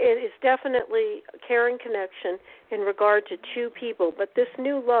 It is definitely a caring connection in regard to two people, but this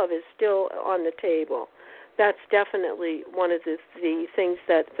new love is still on the table. That's definitely one of the things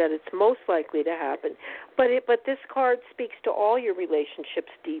that it's most likely to happen. But this card speaks to all your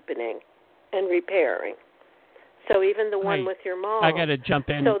relationships deepening and repairing. So even the one with your mom. I got to jump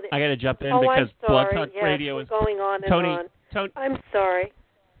in. Because Blog Talk Radio is going on and Tony, on. I'm sorry.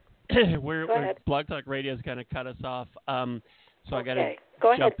 Blog Talk Radio is going to cut us off. So I got to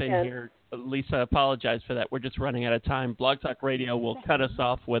Go jump ahead, in Ken. here. Lisa, apologize for that. We're just running out of time. Blog Talk Radio will cut us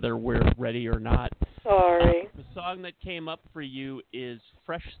off whether we're ready or not. Sorry. The song that came up for you is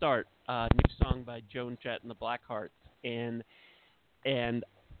Fresh Start, new song by Joan Jett and the Blackhearts. And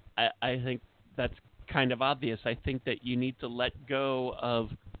I think that's kind of obvious. I think that you need to let go of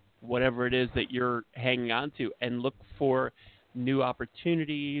whatever it is that you're hanging on to and look for new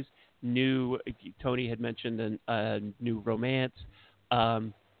opportunities, Tony had mentioned a new romance,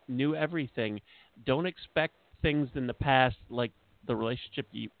 new everything. Don't expect things in the past, like the relationship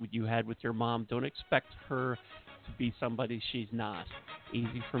you had with your mom. Don't expect her to be somebody she's not.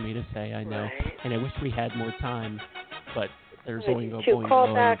 Easy for me to say, I know. Right. And I wish we had more time, but there's only going.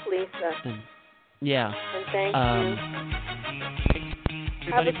 Call back, Lisa. Yeah. And thank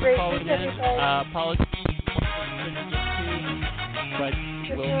you. Have a great week, everybody. Apologies, but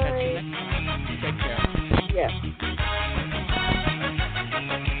we'll catch you next time. Take care. Yes.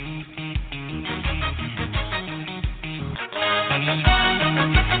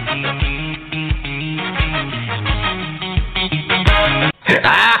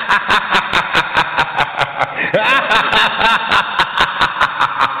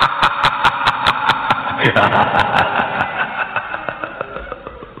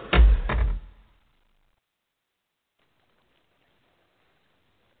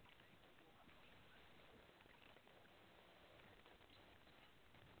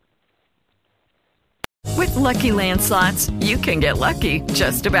 With Lucky Land Slots, you can get lucky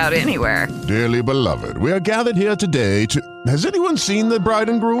just about anywhere. Dearly beloved, we are gathered here today to... Has anyone seen the bride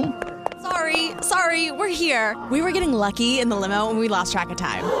and groom? Sorry, we're here. We were getting lucky in the limo and we lost track of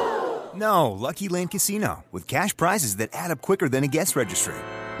time. No, Lucky Land Casino, with cash prizes that add up quicker than a guest registry.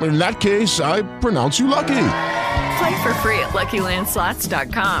 In that case, I pronounce you lucky. Play for free at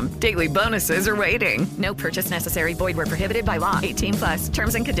LuckyLandSlots.com. Daily bonuses are waiting. No purchase necessary. Void where prohibited by law. 18+.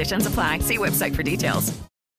 Terms and conditions apply. See website for details.